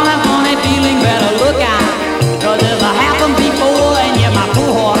 funny feeling, better look out. 'Cause if it happened before, and yeah, my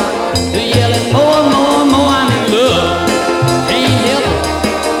poor heart, you're yelling more, more, more, I'm in love. Can't help it,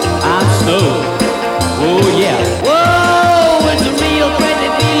 I'm snowed. Oh, yeah. Whoa, it's a real crazy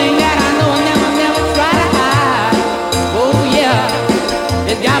feeling that I know I never try to hide. Oh, yeah,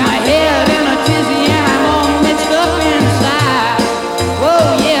 it's got my head in a tizzy, and I'm all mixed up inside.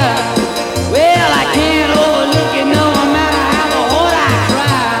 Whoa, yeah. Well, I can't overlook it no matter how hard I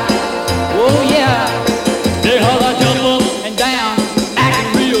try. Oh, yeah. Because I jump up and down, acting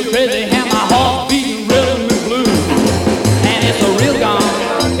real crazy, and my heart beating rhythm and blues. And it's a real gone,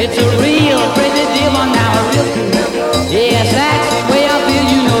 it's a real crazy deal, but now a real cool. Yes, that's the way I feel,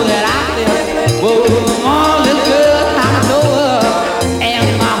 you know that I feel. Whoa, come on, little girl, I'm so up. And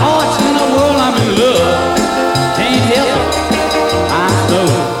my heart's in the world, I'm in love. Can't help it, I'm so.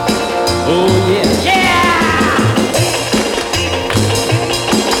 Oh yeah, yeah!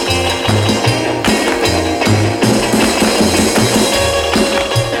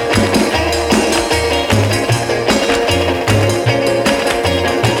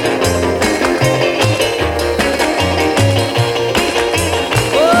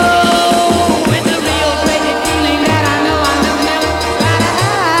 Oh, it's a real crazy feeling that I know I never try to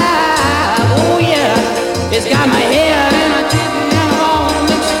hide. Oh yeah, it's got my head in a tizzy and I'm all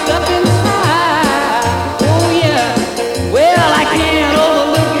mixed up inside. Oh yeah, well I can't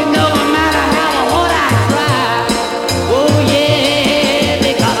overlook it no matter how hard I try. Oh yeah,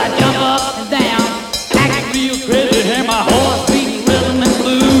 because I jump up and down, acting real crazy and my heart beating rhythm and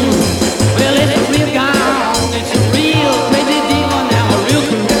blues. Well, it's a real gone, it's a real crazy deal, now a real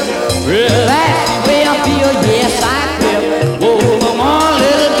cool. Well, that's the way I feel, yes I feel. Whoa, come on,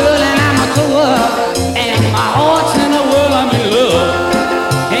 little girl, and I'm a tour. And my heart's in the world, I'm in love.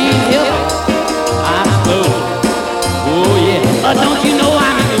 Can't help it, I'm slow. Oh yeah, don't you know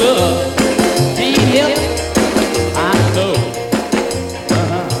I'm in love? Can't help it, I'm slow.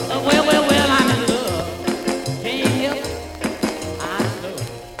 Well, I'm in love. Can't help it, I'm slow.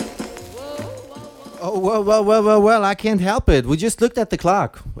 Oh, well, I can't help it. We just looked at the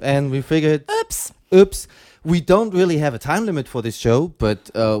clock and we figured, oops, we don't really have a time limit for this show,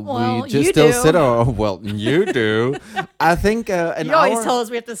 but Well, we just you still do. sit our, well, you do. I think an You always hour, tell us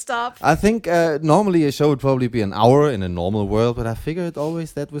we have to stop. I think normally a show would probably be an hour in a normal world, but I figured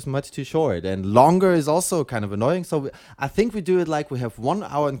always that was much too short. And longer is also kind of annoying. So I think we do it like we have 1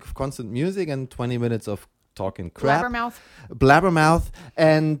 hour in constant music and 20 minutes of talking crap. Blabbermouth.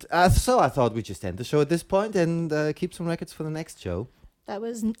 And so I thought we'd just end the show at this point and keep some records for the next show. That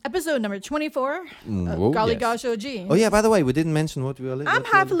was episode number 24 Whoa, of Golly yes. Gosh OG. Oh, yeah, by the way, we didn't mention what we were I'm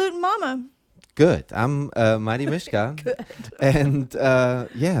Highfalutin Mama. Good. I'm Mighty Mishka. Good. And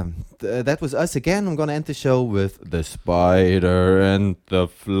that was us again. I'm going to end the show with The Spider and the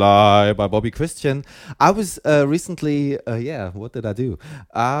Fly by Bobby Christian. I was recently, what did I do?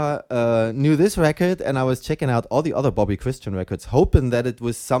 I knew this record and I was checking out all the other Bobby Christian records, hoping that it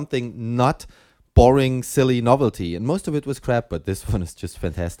was something not boring, silly novelty. And most of it was crap, but this one is just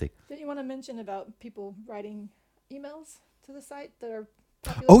fantastic. Did you want to mention about people writing emails to the site that are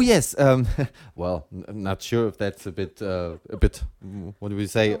popular? Oh yes. Well, I'm not sure if that's a bit. What do we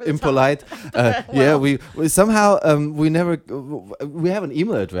say? Over the Impolite. Yeah, we somehow we have an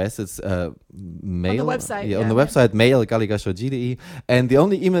email address. It's mail on the website. Yeah, on the website mail@galligasho.de, and the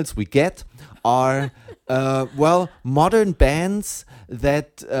only emails we get are modern bands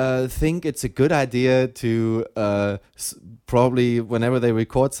that think it's a good idea to probably whenever they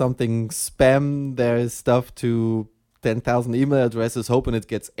record something spam their stuff to 10,000 email addresses hoping it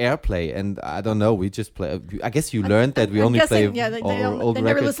gets airplay, and I don't know, we just play. I guess you learned that we only play they old never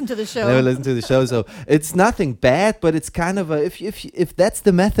records. listen to the show. Never listen to the show, so it's nothing bad, but it's kind of a, if that's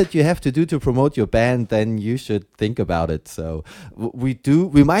the method you have to do to promote your band, then you should think about it. So we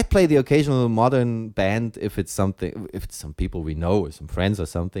might play the occasional modern band if it's some people we know or some friends or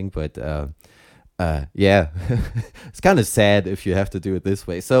something, but yeah, it's kind of sad if you have to do it this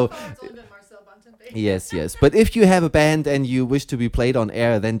way. So yes, but if you have a band and you wish to be played on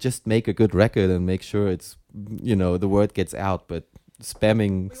air, then just make a good record and make sure it's, the word gets out. But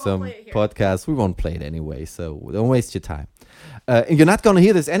spamming some podcasts, we won't play it anyway, so don't waste your time. And you're not going to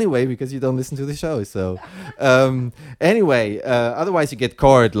hear this anyway because you don't listen to the show. So anyway, otherwise you get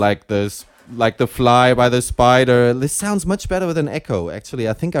caught like this. Like The Fly by the Spider. This sounds much better with an echo. Actually,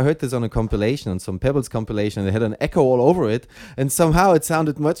 I think I heard this on a compilation, on some Pebbles compilation. They had an echo all over it, and somehow it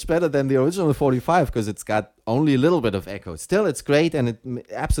sounded much better than the original 45 because it's got only a little bit of echo. Still, it's great, and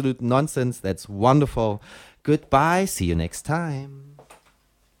absolute nonsense. That's wonderful. Goodbye. See you next time.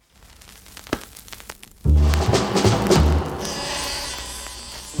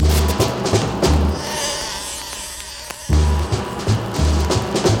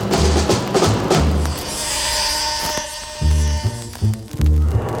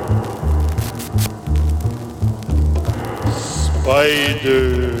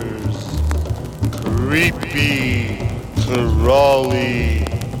 Spiders, creepy, crawly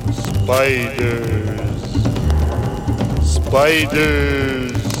spiders,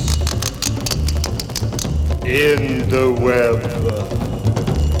 spiders in the web.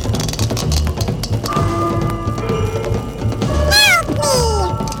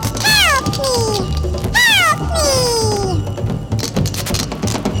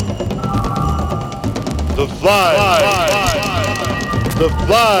 The fly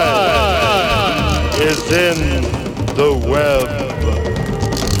is in the web.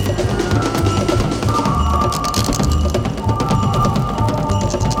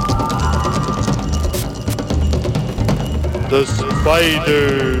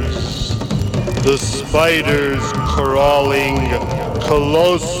 The spiders crawling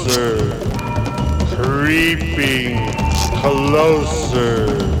closer, creeping closer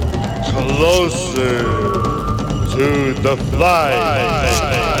to the fly.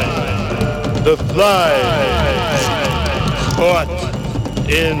 The fly caught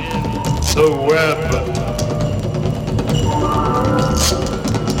in the web.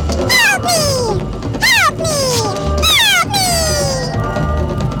 Help me! Help me! Help me!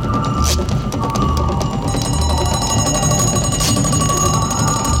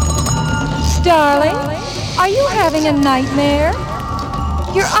 Darling, are you having a nightmare?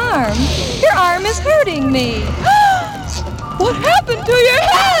 Your arm is hurting me. What happened to your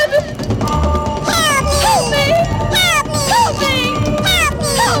head? Help me! Help me!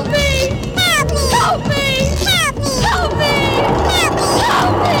 Help me! Help me! Help me! Help me! Help me! Help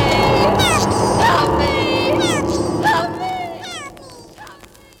me! Help me! Help me!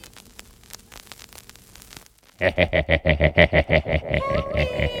 Help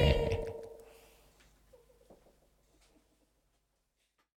me!